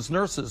doctors,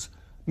 nurses,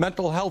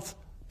 mental health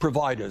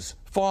providers,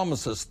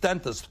 pharmacists,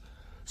 dentists.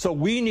 So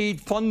we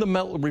need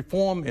fundamental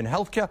reform in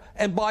health care.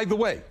 And by the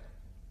way,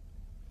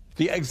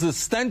 the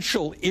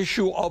existential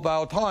issue of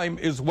our time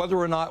is whether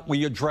or not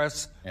we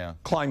address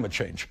climate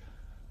change.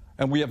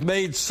 And we have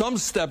made some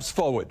steps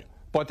forward,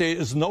 but there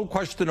is no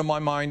question in my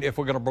mind if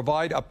we're going to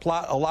provide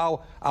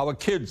allow our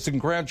kids and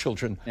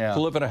grandchildren to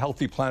live on a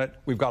healthy planet,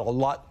 we've got a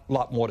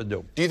lot more to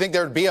do. Do you think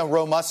there would be a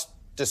robust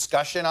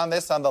discussion on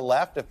this on the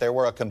left if there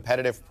were a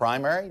competitive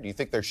primary? Do you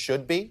think there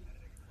should be?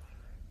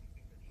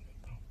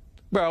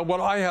 Well, what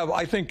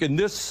I think in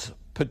this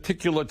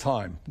particular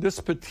time,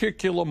 this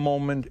particular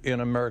moment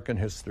in American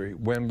history,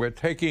 when we're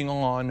taking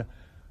on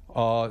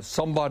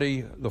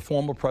somebody, the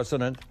former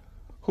president,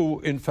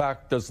 who, in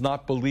fact, does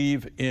not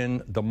believe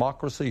in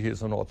democracy.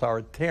 He's an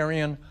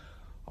authoritarian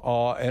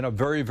and a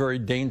very, very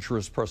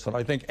dangerous person.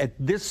 I think at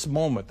this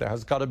moment there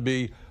has got to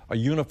be a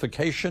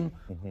unification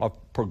of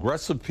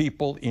progressive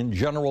people in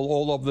general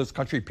all over this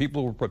country,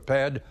 people who are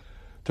prepared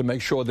to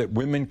make sure that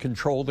women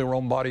control their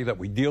own body, that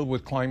we deal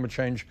with climate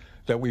change,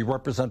 that we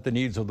represent the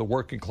needs of the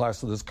working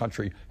class of this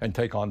country and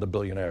take on the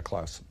billionaire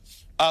class.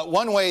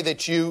 One way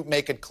that you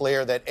make it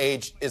clear that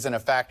age isn't a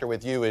factor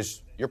with you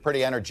is you're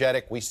pretty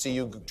energetic. We see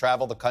you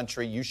travel the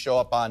country. You show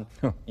up on,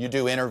 you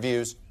do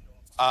interviews.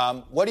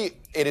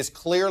 It is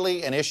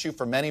clearly an issue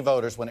for many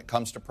voters when it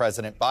comes to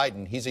President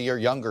Biden. He's a year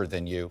younger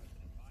than you.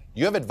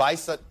 You have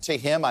advice to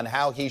him on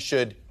how he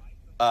should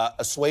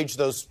assuage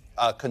those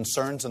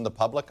concerns in the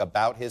public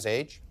about his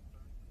age?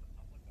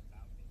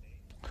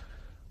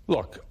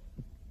 Look,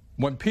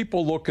 when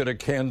people look at a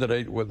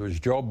candidate, whether it's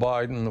Joe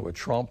Biden or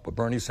Trump or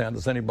Bernie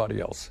Sanders, anybody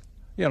else,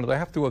 they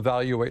have to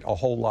evaluate a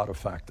whole lot of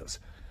factors.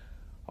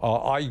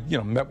 I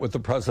met with the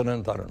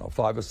president,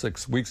 5 or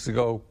 6 weeks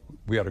ago.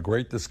 We had a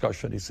great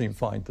discussion. He seemed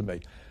fine to me.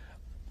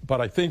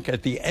 But I think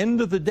at the end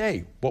of the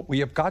day, what we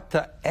have got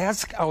to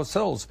ask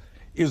ourselves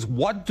is,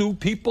 what do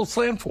people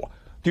stand for?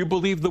 Do you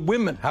believe that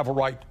women have a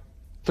right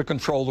to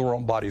control their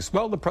own bodies?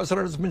 Well, the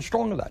president has been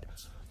strong on that.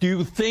 Do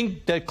you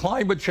think that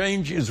climate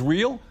change is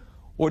real?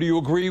 Or do you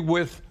agree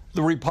with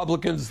the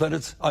Republicans that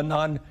it's a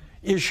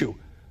non-issue?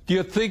 Do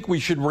you think we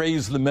should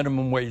raise the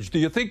minimum wage? Do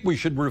you think we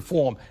should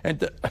reform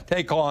and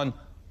take on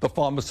the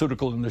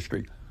pharmaceutical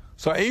industry?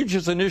 So age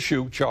is an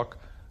issue, Chuck,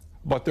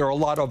 but there are a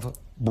lot of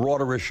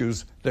broader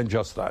issues than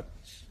just that.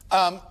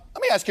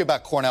 Let me ask you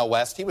about Cornel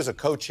West. He was a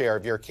co-chair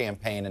of your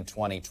campaign in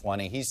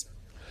 2020. He's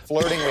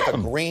flirting with a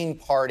Green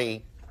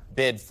Party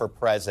bid for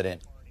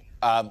president.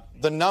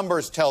 The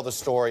numbers tell the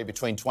story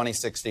between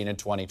 2016 and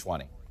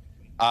 2020.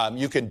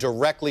 You can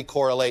directly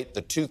correlate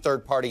the two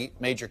third-party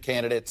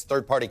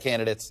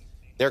candidates,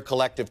 their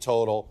collective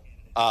total.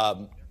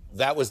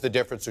 That was the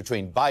difference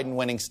between Biden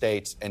winning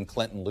states and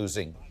Clinton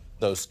losing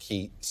those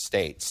key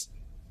states.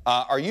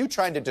 Are you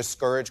trying to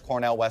discourage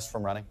Cornel West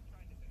from running?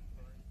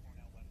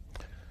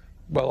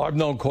 Well, I've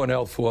known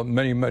Cornel for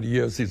many, many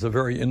years. He's a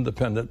very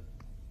independent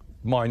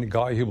minded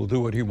guy. He will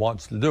do what he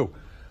wants to do.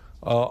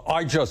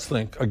 I just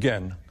think,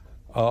 again,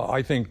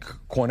 I think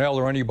Cornell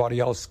or anybody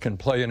else can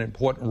play an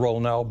important role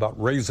now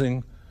about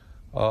raising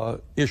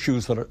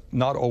issues that are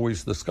not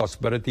always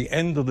discussed. But at the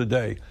end of the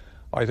day,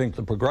 I think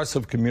the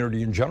progressive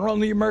community in general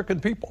and the American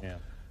people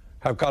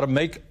have got to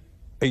make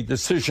a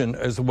decision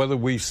as to whether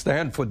we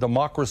stand for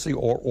democracy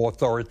or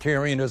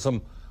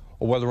authoritarianism,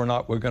 or whether or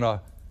not we're going to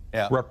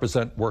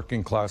represent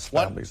working class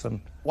families.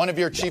 One of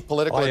your chief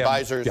political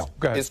advisors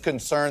is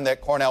concerned that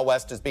Cornel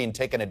West is being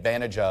taken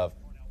advantage of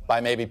by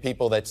maybe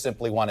people that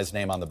simply want his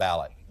name on the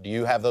ballot. Do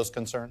you have those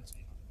concerns?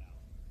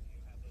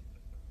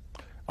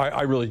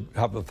 I really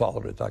haven't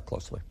followed it that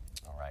closely.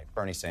 All right.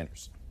 Bernie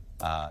Sanders,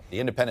 the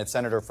independent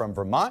senator from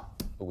Vermont,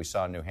 who we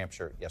saw in New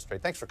Hampshire yesterday.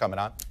 Thanks for coming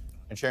on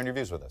and sharing your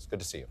views with us. Good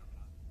to see you.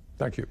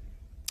 Thank you.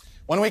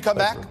 When we come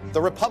back,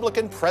 the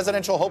Republican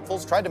presidential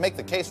hopefuls tried to make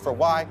the case for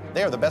why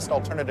they are the best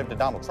alternative to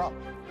Donald Trump.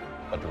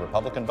 But do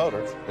Republican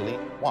voters really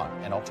want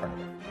an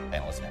alternative?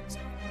 Panel is next.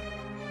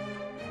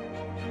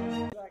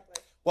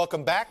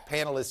 Welcome back.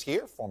 Panel is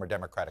here. Former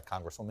Democratic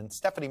Congresswoman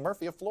Stephanie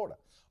Murphy of Florida.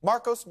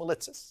 Markos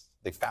Moulitsas,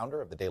 the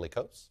founder of the Daily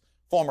Kos.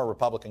 Former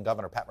Republican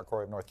Governor Pat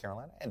McCrory of North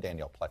Carolina. And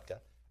Danielle Pletka,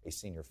 a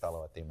senior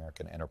fellow at the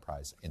American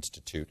Enterprise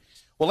Institute.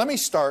 Well, let me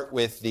start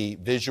with the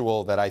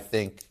visual that I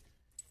think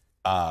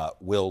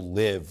will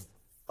live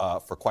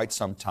for quite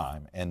some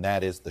time, and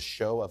that is the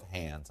show of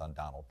hands on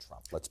Donald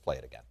Trump. Let's play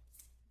it again.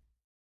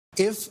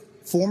 If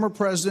former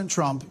President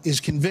Trump is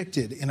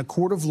convicted in a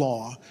court of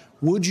law,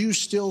 would you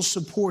still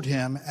support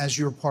him as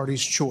your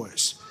party's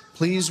choice?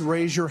 Please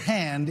raise your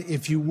hand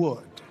if you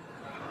would.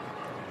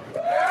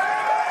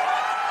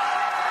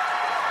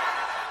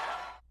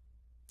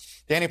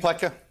 Danny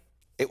Pletka,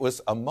 it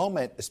was a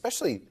moment,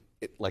 especially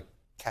it like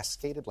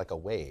cascaded like a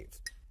wave.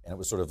 And it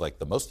was sort of like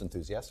the most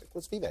enthusiastic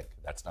was Vivek.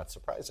 That's not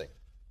surprising.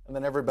 And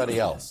then everybody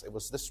else. It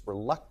was this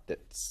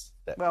reluctance.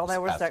 Well,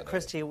 there was that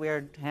Christie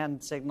weird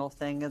hand signal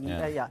thing. And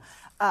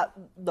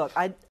look,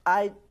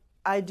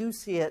 I do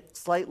see it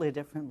slightly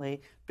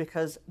differently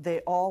because they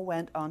all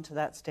went onto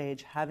that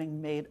stage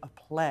having made a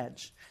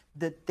pledge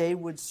that they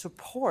would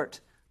support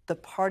the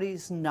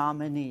party's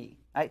nominee.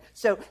 Right?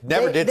 So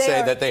Never did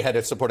say that they had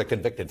to support a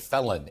convicted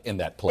felon in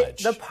that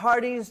pledge. The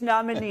party's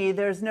nominee,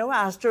 there's no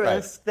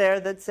asterisk there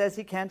that says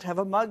he can't have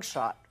a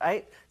mugshot,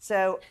 right?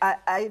 So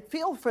I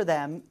feel for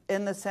them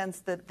in the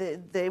sense that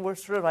they were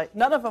sort of like,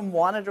 none of them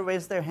wanted to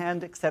raise their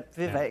hand except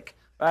Vivek,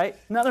 right?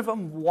 None of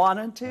them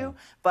wanted to,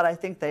 but I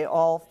think they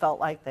all felt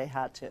like they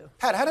had to.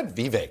 Pat, how did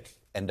Vivek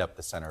end up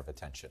the center of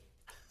attention?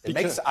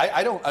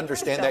 I don't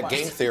understand that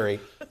game theory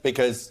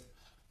because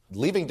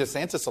leaving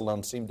DeSantis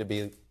alone seemed to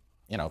be,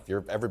 you know, if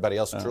you're everybody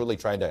else truly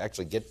trying to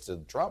actually get to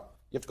Trump,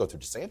 you have to go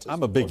through DeSantis.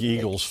 I'm a big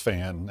Eagles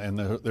fan, and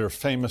their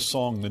famous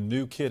song, The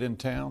New Kid in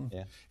Town,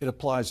 it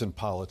applies in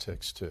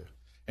politics too.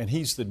 And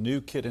he's the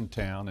new kid in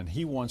town, and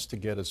he wants to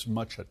get as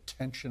much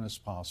attention as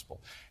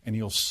possible. And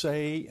he'll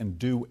say and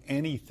do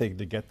anything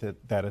to get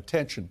that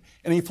attention.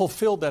 And he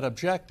fulfilled that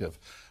objective.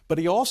 But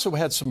he also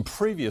had some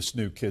previous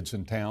new kids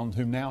in town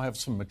who now have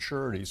some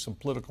maturity, some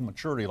political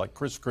maturity, like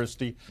Chris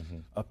Christie,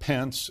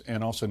 Pence,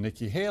 and also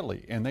Nikki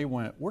Haley. And they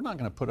went, we're not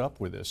going to put up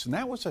with this. And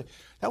that was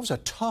a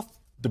tough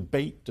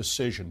debate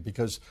decision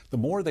because the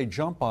more they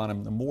jump on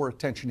him, the more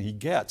attention he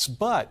gets.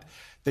 But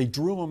they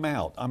drew him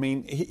out. I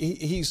mean,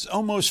 he's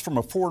almost from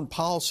a foreign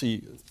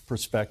policy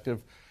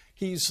perspective,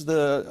 he's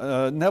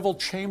the Neville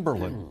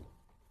Chamberlain.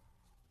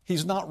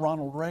 He's not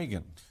Ronald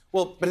Reagan.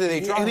 Well, but did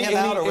they draw him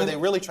out, or were they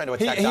really trying to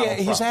attack Donald Trump?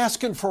 He's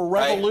asking for a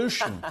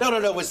revolution.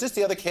 Right? No. Was this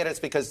the other candidates?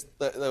 Because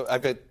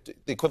I've got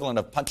the equivalent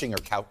of punching your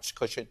couch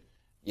cushion.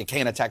 You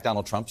can't attack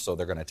Donald Trump, so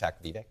they're going to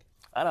attack Vivek.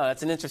 I don't know.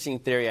 That's an interesting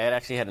theory. I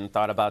actually hadn't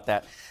thought about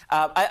that.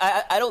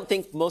 I don't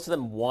think most of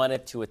them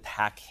wanted to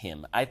attack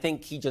him. I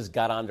think he just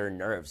got on their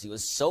nerves. He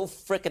was so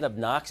freaking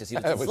obnoxious. He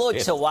was a little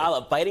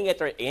chihuahua biting at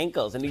their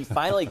ankles, and he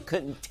finally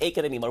couldn't take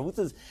it anymore.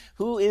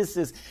 Who is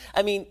this?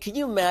 I mean, can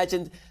you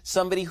imagine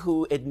somebody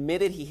who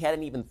admitted he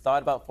hadn't even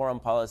thought about foreign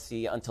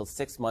policy until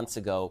 6 months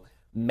ago,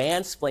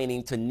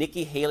 mansplaining to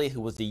Nikki Haley, who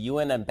was the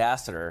UN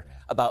ambassador,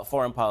 about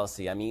foreign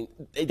policy? I mean,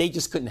 they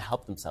just couldn't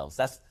help themselves.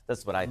 That's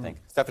what I think.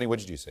 Stephanie, what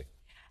did you see?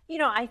 You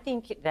know, I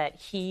think that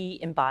he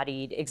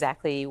embodied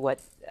exactly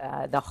what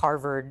the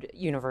Harvard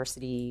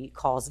University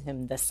calls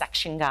him the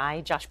section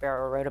guy. Josh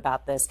Barrow wrote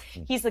about this.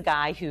 He's the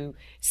guy who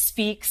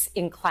speaks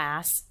in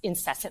class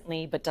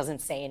incessantly but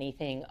doesn't say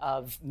anything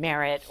of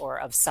merit or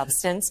of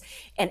substance.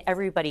 And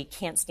everybody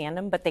can't stand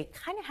him, but they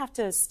kind of have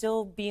to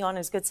still be on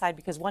his good side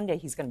because one day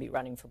he's going to be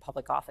running for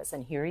public office.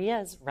 And here he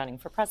is running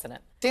for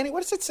president. Danny,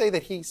 what does it say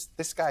that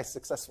this guy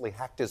successfully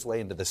hacked his way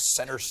into the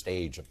center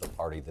stage of the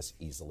party this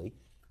easily?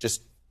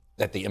 Just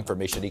that the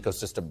information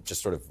ecosystem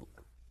just sort of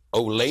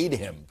olayed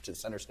him to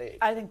center stage?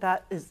 I think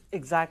that is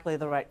exactly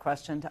the right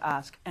question to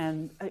ask.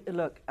 And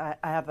look, I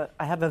have a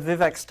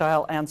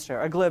Vivek-style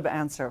answer, a glib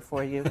answer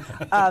for you.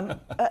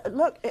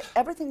 Look,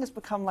 everything has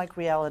become like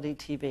reality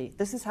TV.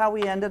 This is how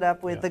we ended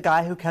up with the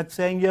guy who kept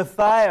saying, "You're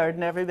fired,"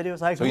 and everybody was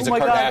like, so he's "Oh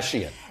my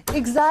Kardashian. God!"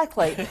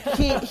 Exactly.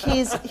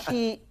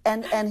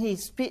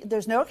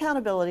 There's no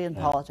accountability in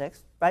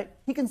politics. right?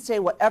 He can say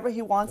whatever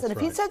he wants. And if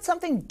he said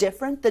something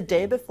different the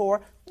day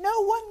before,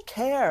 no one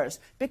cares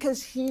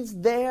because he's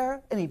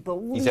there and he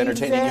believes He's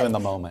entertaining you in the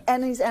moment.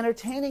 And he's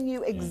entertaining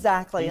you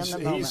exactly in the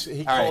moment.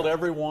 He called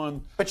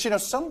everyone. But, you know,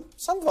 some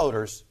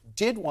voters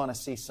did want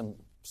to see some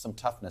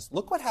toughness.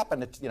 Look what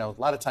happened. You know,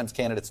 a lot of times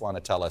candidates want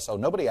to tell us, oh,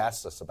 nobody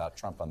asked us about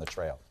Trump on the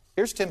trail.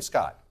 Here's Tim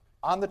Scott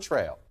on the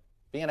trail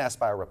being asked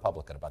by a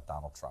Republican about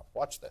Donald Trump.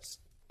 Watch this.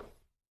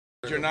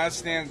 You're not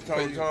standing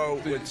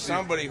toe-to-toe with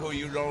somebody who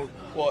you don't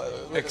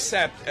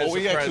accept as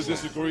we the actually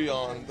president. disagree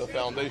on the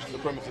foundation, the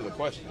premise of the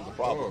question, the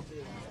problem.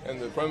 And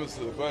the premise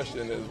of the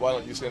question is, why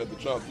don't you stand up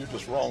to Trump? You're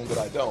just wrong that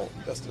I don't.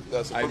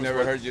 That's I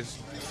never heard you.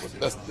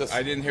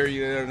 I didn't hear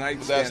you the other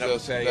night stand up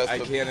and say, I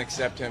can't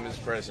accept him as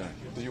president.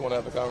 Do you want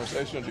to have a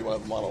conversation or do you want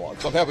to have a monologue?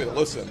 So I'm happy to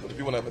listen, but if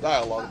you want to have a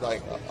dialogue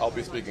tonight, I'll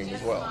be speaking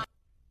as well.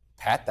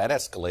 Pat, that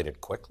escalated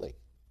quickly.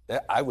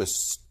 I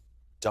was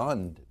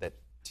stunned that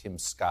Tim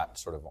Scott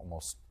sort of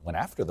almost went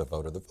after the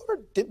voter. The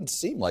voter didn't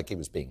seem like he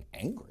was being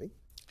angry.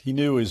 He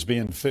knew he was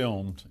being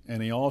filmed,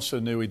 and he also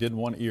knew he didn't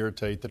want to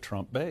irritate the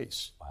Trump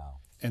base. Wow.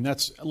 And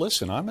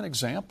listen, I'm an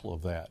example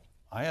of that.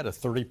 I had a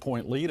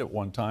 30-point lead at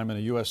one time in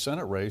a U.S.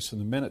 Senate race,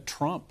 and the minute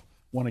Trump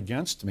went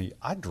against me,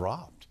 I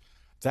dropped.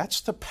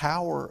 That's the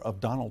power of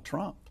Donald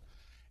Trump.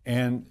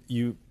 And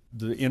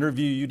the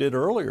interview you did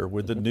earlier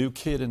with the new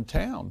kid in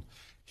town,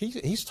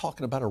 he's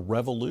talking about a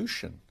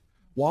revolution.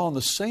 While in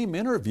the same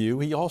interview,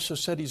 he also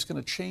said he's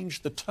going to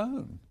change the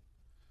tone.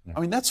 I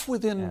mean, that's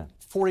within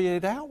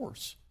 48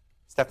 hours.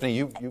 Stephanie,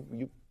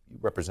 you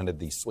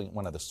represented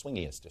one of the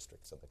swingiest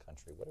districts of the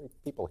country. What are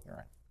people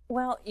hearing?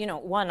 Well, you know,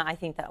 one, I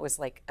think that was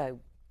like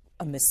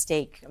a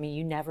mistake. I mean,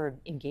 you never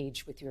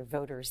engage with your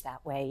voters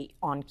that way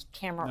on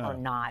camera or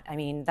not. I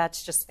mean,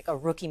 that's just like a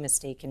rookie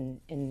mistake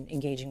in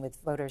engaging with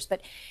voters.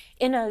 But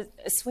in a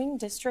swing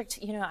district,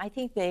 you know, I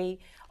think they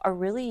are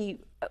really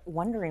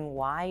wondering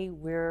why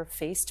we're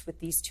faced with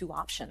these two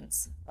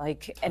options.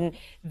 And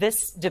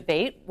this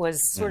debate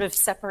was sort of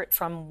separate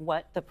from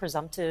what the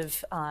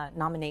presumptive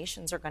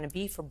nominations are going to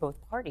be for both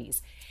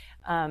parties.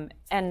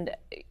 And,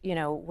 you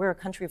know, we're a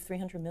country of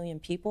 300 million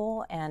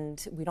people,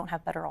 and we don't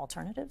have better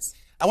alternatives.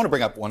 I want to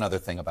bring up one other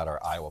thing about our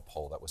Iowa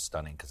poll that was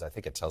stunning, because I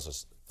think it tells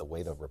us the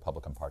way the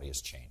Republican Party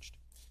has changed.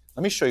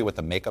 Let me show you what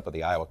the makeup of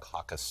the Iowa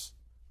caucus,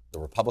 the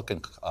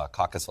Republican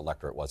caucus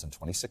electorate was in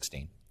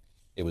 2016.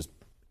 It was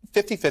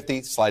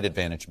 50-50 slight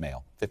advantage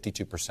male,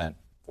 52%,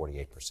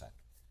 48%.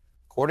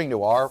 According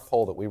to our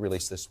poll that we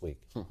released this week,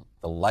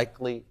 the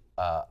likely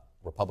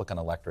Republican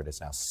electorate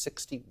is now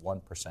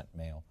 61%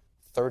 male,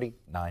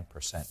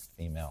 39%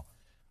 female.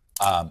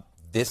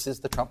 This is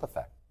the Trump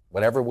effect.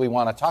 Whatever we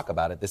want to talk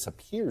about it, this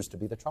appears to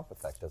be the Trump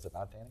effect, does it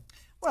not, Danny?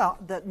 Well,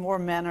 that more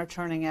men are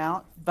turning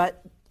out,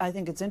 but I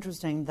think it's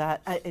interesting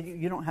that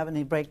you don't have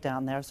any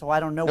breakdown there, so I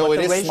don't know what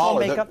the racial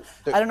makeup.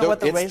 I don't know what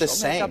the racial makeup is. It's the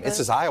same. This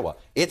is Iowa.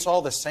 It's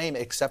all the same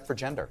except for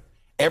gender.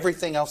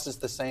 Everything else is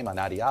the same on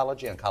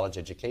ideology, on college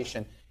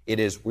education.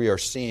 We are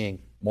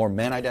seeing more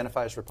men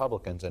identify as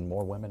Republicans and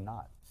more women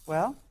not.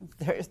 Well,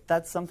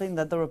 that's something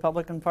that the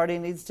Republican Party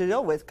needs to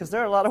deal with, because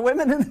there are a lot of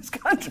women in this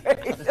country.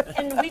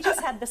 And we just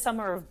had the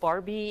summer of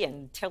Barbie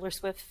and Taylor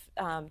Swift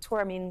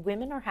tour. I mean,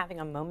 women are having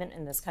a moment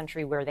in this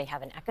country where they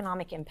have an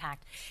economic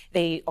impact.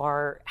 They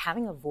are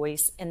having a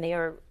voice, and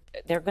they're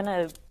going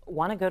to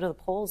want to go to the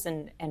polls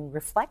and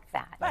reflect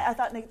that. Right,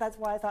 that's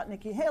why I thought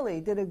Nikki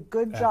Haley did a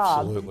good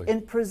job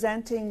in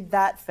presenting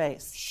that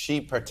face. She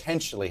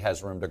potentially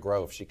has room to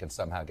grow if she can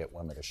somehow get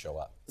women to show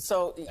up.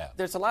 So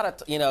there's a lot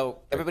of,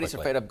 everybody's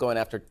afraid of going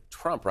after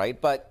Trump, right?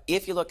 But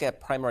if you look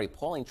at primary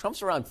polling,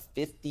 Trump's around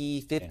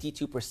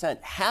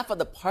 52%. Half of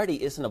the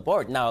party isn't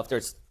aboard. Now, if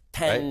there's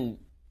 10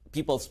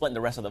 people splitting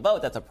the rest of the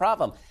vote, that's a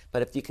problem.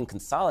 But if you can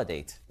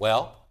consolidate.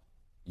 Well,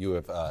 you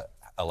have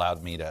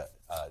allowed me to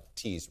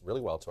tease really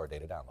well to our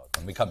data download.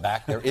 When we come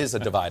back, there is a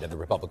divide in the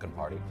Republican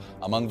Party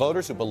among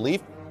voters who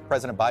believe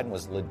President Biden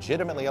was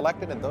legitimately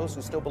elected and those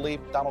who still believe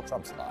Donald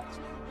Trump's lies.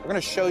 We're going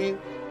to show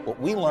you what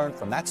we learned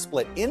from that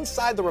split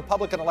inside the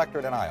Republican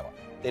electorate in Iowa.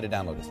 Data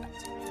download is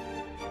next.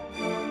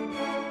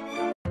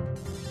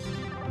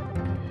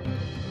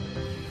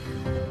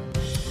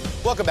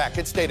 Welcome back.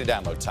 It's data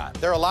download time.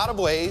 There are a lot of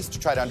ways to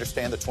try to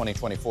understand the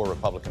 2024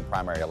 Republican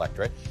primary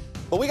electorate.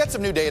 But we got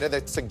some new data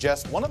that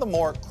suggests one of the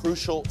more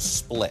crucial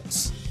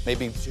splits may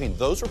be between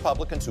those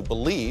Republicans who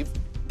believe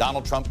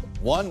Donald Trump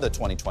won the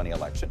 2020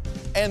 election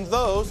and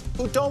those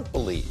who don't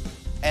believe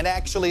and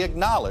actually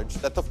acknowledge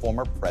that the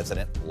former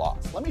president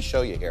lost. Let me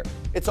show you here.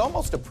 It's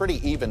almost a pretty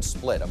even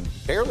split.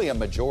 Barely a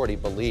majority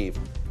believe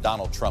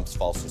Donald Trump's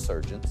false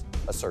assertions.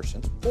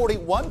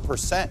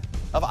 41%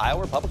 of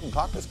Iowa Republican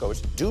caucus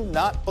goers do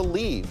not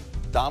believe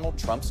Donald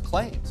Trump's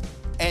claims.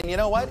 And you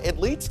know what? It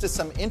leads to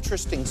some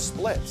interesting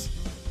splits.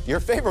 Your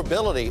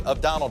favorability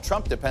of Donald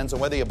Trump depends on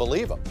whether you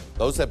believe him.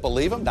 Those that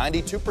believe him,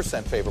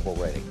 92% favorable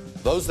rating.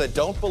 Those that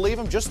don't believe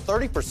him, just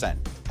 30%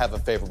 have a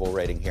favorable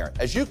rating here.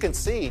 As you can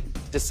see,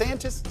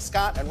 DeSantis,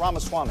 Scott, and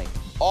Ramaswamy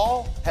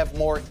all have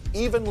more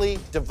evenly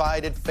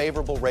divided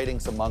favorable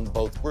ratings among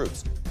both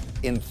groups.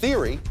 In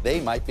theory, they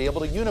might be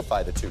able to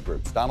unify the two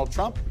groups. Donald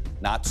Trump,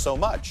 not so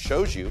much.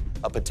 Shows you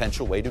a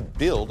potential way to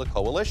build a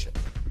coalition.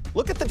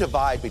 Look at the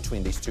divide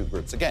between these two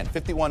groups. Again,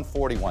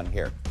 51-41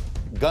 here.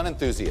 Gun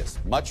enthusiasts,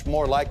 much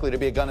more likely to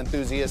be a gun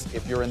enthusiast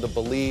if you're in the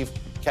believe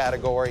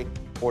category,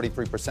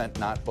 43%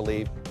 not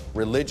believe.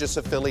 Religious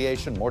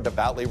affiliation, more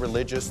devoutly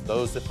religious,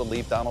 those that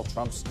believe Donald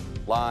Trump's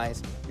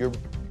lies. You're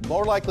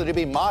more likely to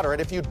be moderate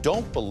if you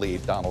don't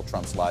believe Donald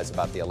Trump's lies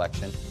about the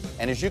election.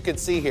 And as you can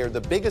see here,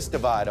 the biggest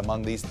divide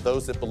among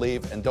those that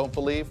believe and don't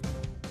believe,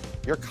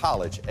 your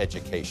college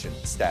education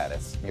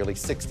status. Nearly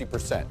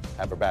 60%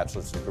 have a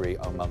bachelor's degree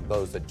among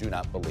those that do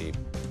not believe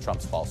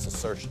Trump's false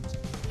assertions.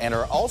 And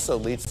it also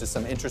leads to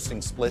some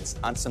interesting splits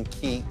on some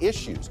key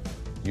issues.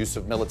 Use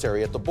of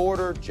military at the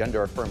border,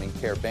 gender-affirming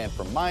care ban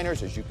for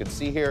minors. As you can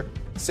see here,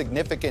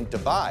 significant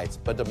divides.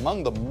 But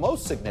among the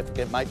most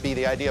significant might be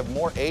the idea of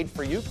more aid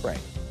for Ukraine.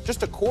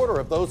 Just a quarter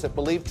of those that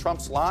believe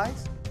Trump's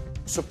lies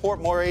support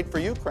more aid for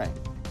Ukraine.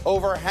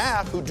 Over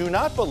half who do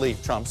not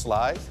believe Trump's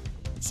lies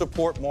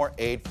support more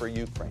aid for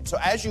Ukraine. So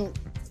as you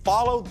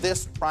follow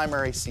this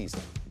primary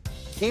season,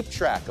 keep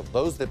track of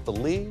those that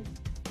believe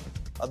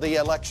the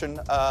election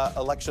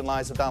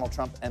lies of Donald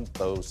Trump and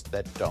those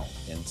that don't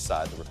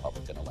inside the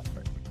Republican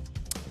electorate.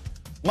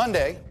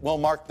 Monday will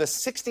mark the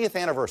 60th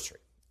anniversary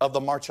of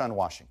the March on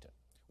Washington,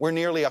 where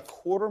nearly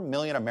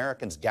 250,000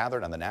 Americans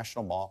gathered on the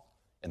National Mall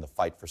in the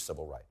fight for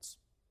civil rights.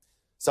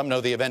 Some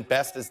know the event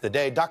best as the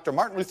day Dr.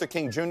 Martin Luther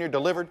King Jr.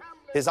 delivered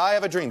his I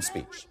Have a Dream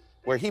speech,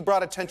 where he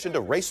brought attention to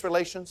race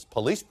relations,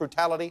 police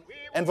brutality,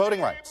 and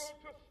voting rights.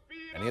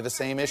 Many of the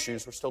same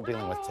issues we're still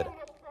dealing with today.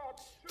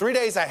 3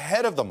 days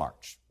ahead of the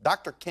march,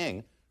 Dr.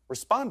 King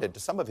responded to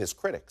some of his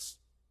critics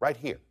right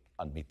here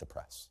on Meet the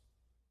Press.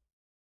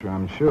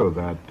 I'm sure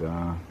that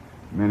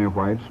many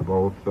whites,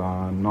 both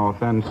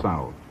North and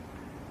South,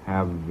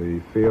 have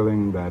the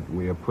feeling that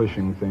we are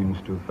pushing things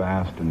too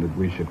fast and that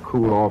we should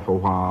cool off a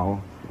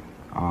while,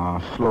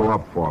 slow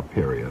up for a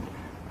period.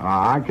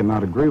 I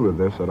cannot agree with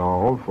this at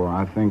all, for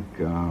I think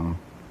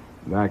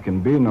there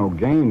can be no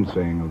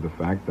gainsaying of the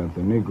fact that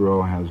the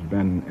Negro has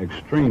been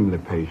extremely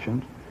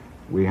patient.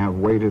 We have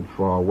waited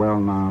for well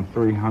now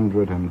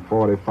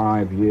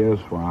 345 years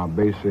for our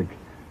basic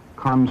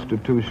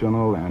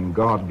constitutional and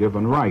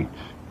God-given rights.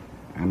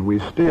 And we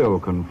still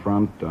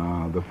confront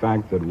the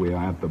fact that we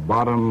are at the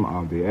bottom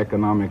of the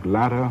economic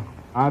ladder.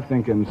 I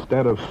think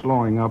instead of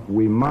slowing up,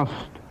 we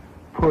must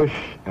push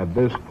at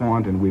this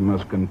point and we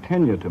must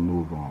continue to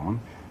move on.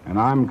 And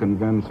I'm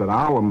convinced that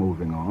our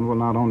moving on will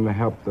not only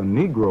help the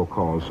Negro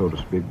cause, so to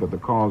speak, but the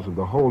cause of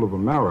the whole of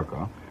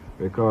America,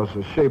 because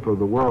the shape of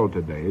the world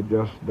today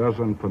just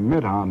doesn't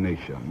permit our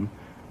nation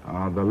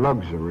the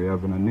luxury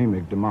of an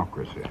anemic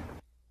democracy.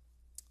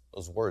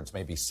 Those words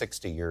may be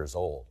 60 years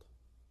old,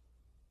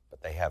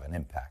 but they have an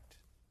impact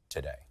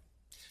today.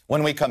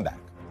 When we come back,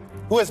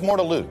 who has more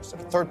to lose if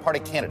a third-party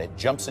candidate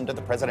jumps into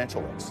the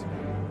presidential race?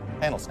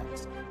 Panel's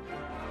next.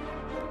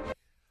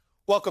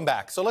 Welcome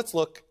back. So let's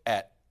look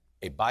at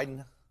a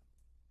Biden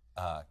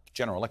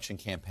general election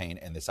campaign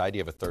and this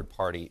idea of a third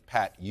party.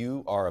 Pat,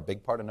 you are a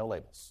big part of No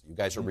Labels. You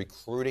guys are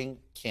recruiting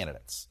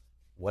candidates.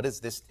 What is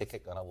this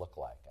ticket going to look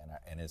like?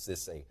 And is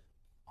this a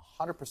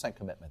 100%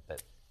 commitment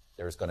that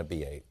there's going to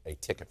be a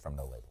ticket from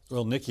No Labels?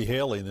 Well, Nikki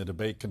Haley in the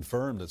debate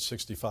confirmed that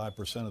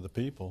 65% of the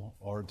people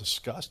are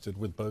disgusted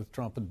with both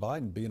Trump and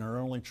Biden being our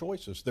only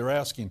choices. They're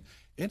asking,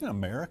 isn't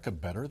America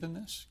better than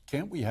this?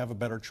 Can't we have a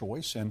better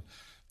choice? And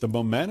the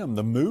momentum,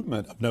 the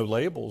movement of No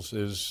Labels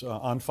is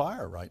on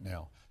fire right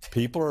now.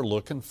 People are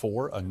looking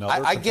for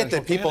another. I get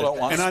that people don't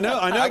want. And I know.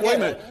 Wait a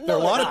minute. There are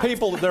a lot of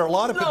people. There are a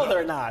lot of people. No,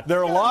 they're not. There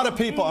are a lot of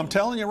people. I'm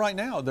telling you right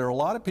now. There are a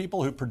lot of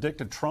people who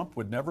predicted Trump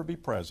would never be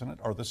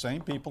president. Are the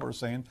same people who are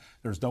saying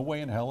there's no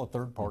way in hell a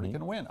third party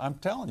can win. I'm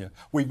telling you,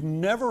 we've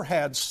never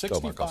had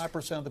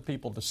 65% of the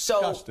people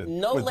disgusted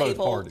No with both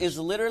Label parties. is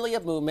literally a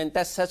movement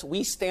that says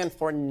we stand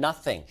for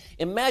nothing.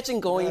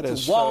 Imagine going to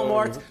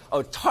Walmart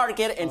or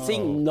Target and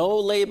seeing No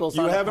Labels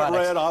on the products. You haven't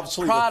read,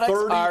 obviously,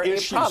 the 30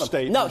 issue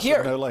statements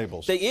of No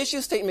Labels. The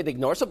issue statement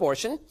ignores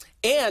abortion,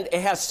 and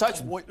it has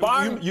such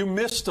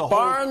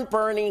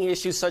barn-burning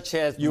issues such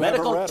as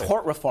medical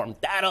tort reform.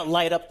 That'll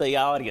light up the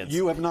audience.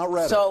 You have not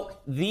read it. So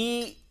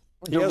the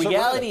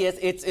reality is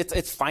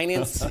it's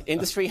finance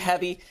industry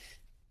heavy.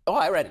 Oh,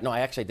 I read it. No, I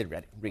actually did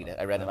read it.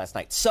 I read it last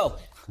night. So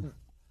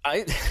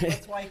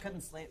that's why you couldn't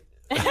sleep.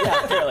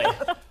 Yeah, clearly.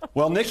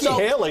 Well, Nikki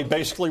Haley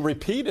basically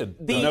repeated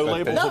the No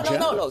Labels agenda.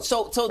 No.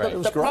 So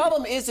the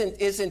problem isn't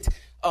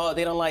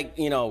they don't like,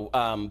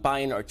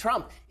 Biden or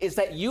Trump, is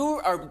that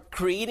you are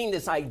creating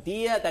this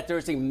idea that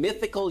there's a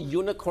mythical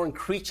unicorn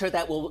creature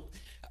that will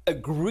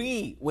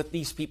agree with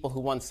these people who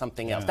want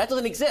something else. That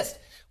doesn't exist.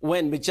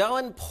 When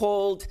Magellan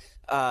pulled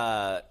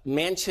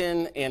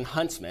Manchin and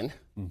Huntsman,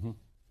 it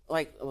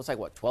was like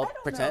what,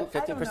 12%,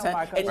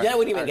 15%? And that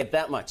wouldn't even get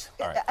that much.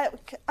 All right.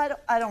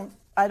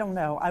 I don't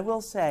know. I will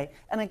say,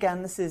 and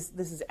again, this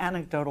is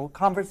anecdotal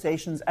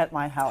conversations at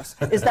my house.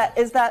 Does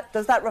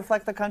that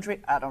reflect the country?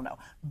 I don't know.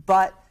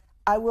 But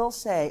I will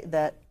say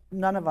that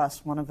none of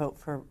us want to vote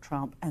for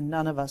Trump, and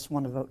none of us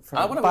want to vote for Biden.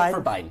 I want to vote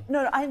for Biden.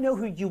 No, I know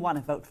who you want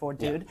to vote for,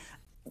 dude. Yeah.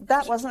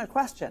 That wasn't a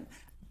question.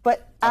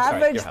 But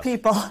average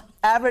people,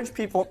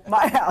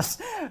 my house,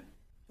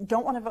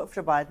 don't want to vote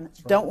for Biden,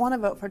 don't want to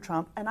vote for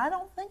Trump, and I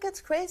don't think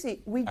it's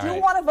crazy. We do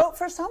want to vote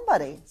for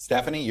somebody.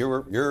 Stephanie, you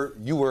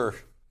were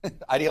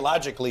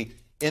ideologically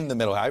in the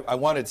middle. I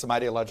wanted some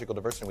ideological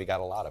diversity. We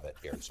got a lot of it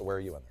here. So where are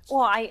you on this?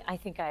 Well, I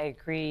think I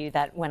agree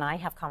that when I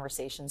have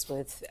conversations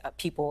with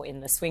people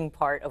in the swing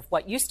part of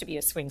what used to be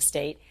a swing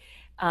state,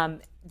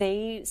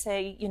 they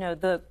say,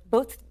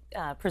 both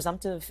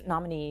presumptive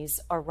nominees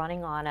are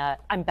running on a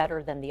 "I'm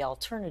better than the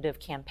alternative"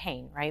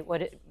 campaign, right?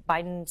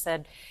 Biden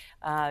said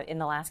in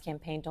the last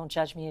campaign, "Don't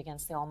judge me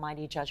against the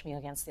almighty, judge me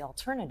against the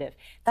alternative."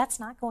 That's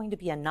not going to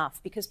be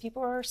enough because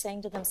people are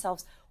saying to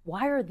themselves,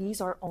 why are these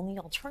our only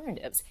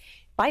alternatives?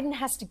 Biden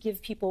has to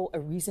give people a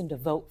reason to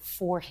vote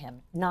for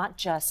him, not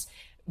just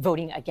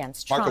voting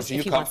against Trump Markos,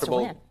 if he wants to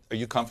win. Are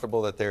you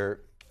comfortable that there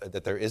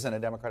isn't a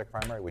Democratic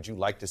primary? Would you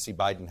like to see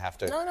Biden have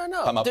to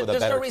No. come up with a better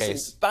There's no reason.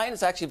 case? Biden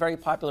is actually very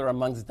popular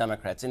amongst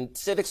Democrats. In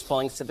civics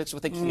polling, civics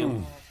with a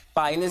Q,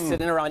 Biden is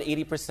sitting around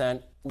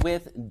 80%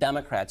 with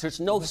Democrats. There's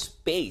no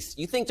space.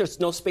 You think there's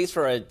no space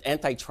for an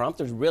anti-Trump?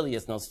 There really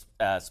is no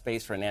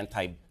space for an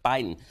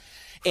anti-Biden.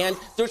 And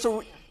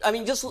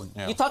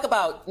you talk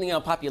about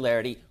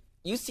popularity.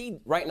 You see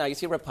right now,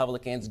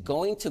 Republicans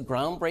going to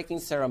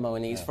groundbreaking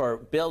ceremonies for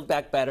Build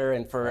Back Better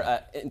and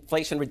for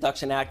Inflation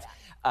Reduction Act.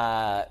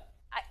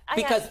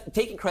 Because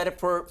taking credit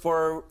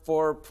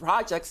for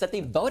projects that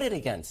they voted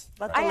against.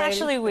 I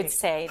actually would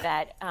say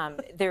that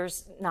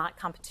there's not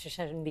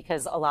competition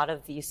because a lot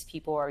of these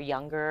people are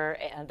younger,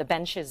 and the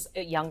bench is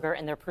younger,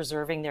 and they're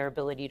preserving their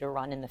ability to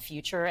run in the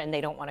future, and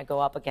they don't want to go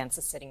up against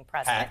a sitting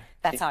president.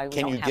 That's how we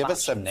Can don't you have give options.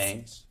 us some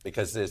names?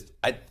 Because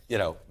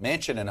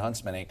Manchin and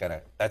Huntsman ain't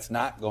gonna. That's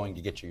not going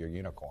to get you your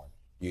unicorn.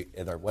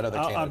 What other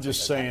candidates? I'm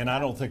just saying, I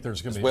don't think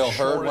there's going to be Will a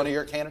shortage. Hurd one of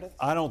your candidates?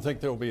 I don't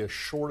think there will be a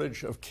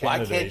shortage of Why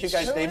candidates. can't you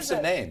guys name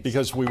some names?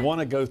 Because we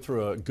want to go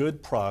through a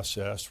good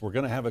process. We're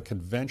going to have a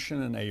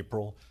convention in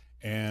April,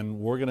 and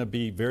we're going to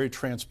be very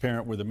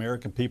transparent with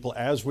American people,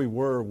 as we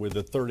were with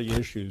the 30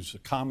 issues,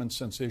 common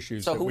sense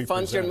issues. So that who we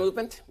funds your presented.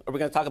 movement? Are we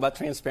going to talk about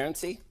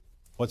transparency?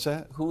 What's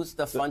that? Who's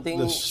the funding?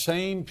 The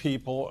same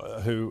people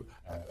who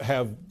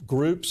have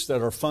groups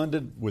that are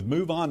funded with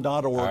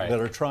MoveOn.org that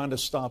are trying to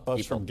stop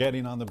us from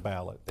getting on the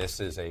ballot. This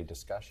is a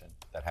discussion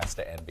that has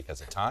to end because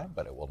of time,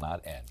 but it will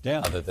not end. Yeah.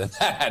 Other than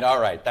that, all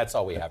right, that's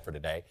all we have for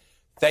today.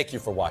 Thank you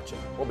for watching.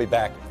 We'll be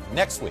back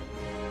next week.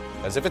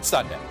 As if it's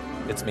Sunday,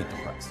 it's Meet the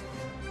Press.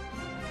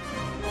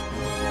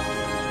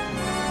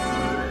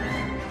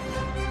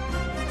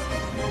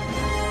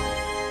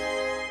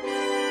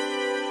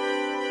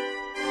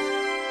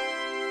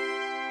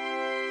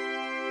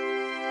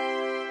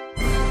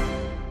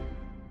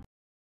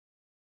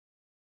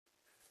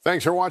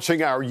 Thanks for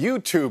watching our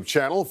YouTube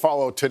channel.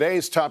 Follow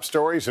today's top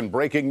stories and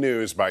breaking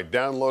news by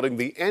downloading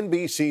the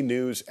NBC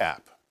News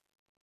app.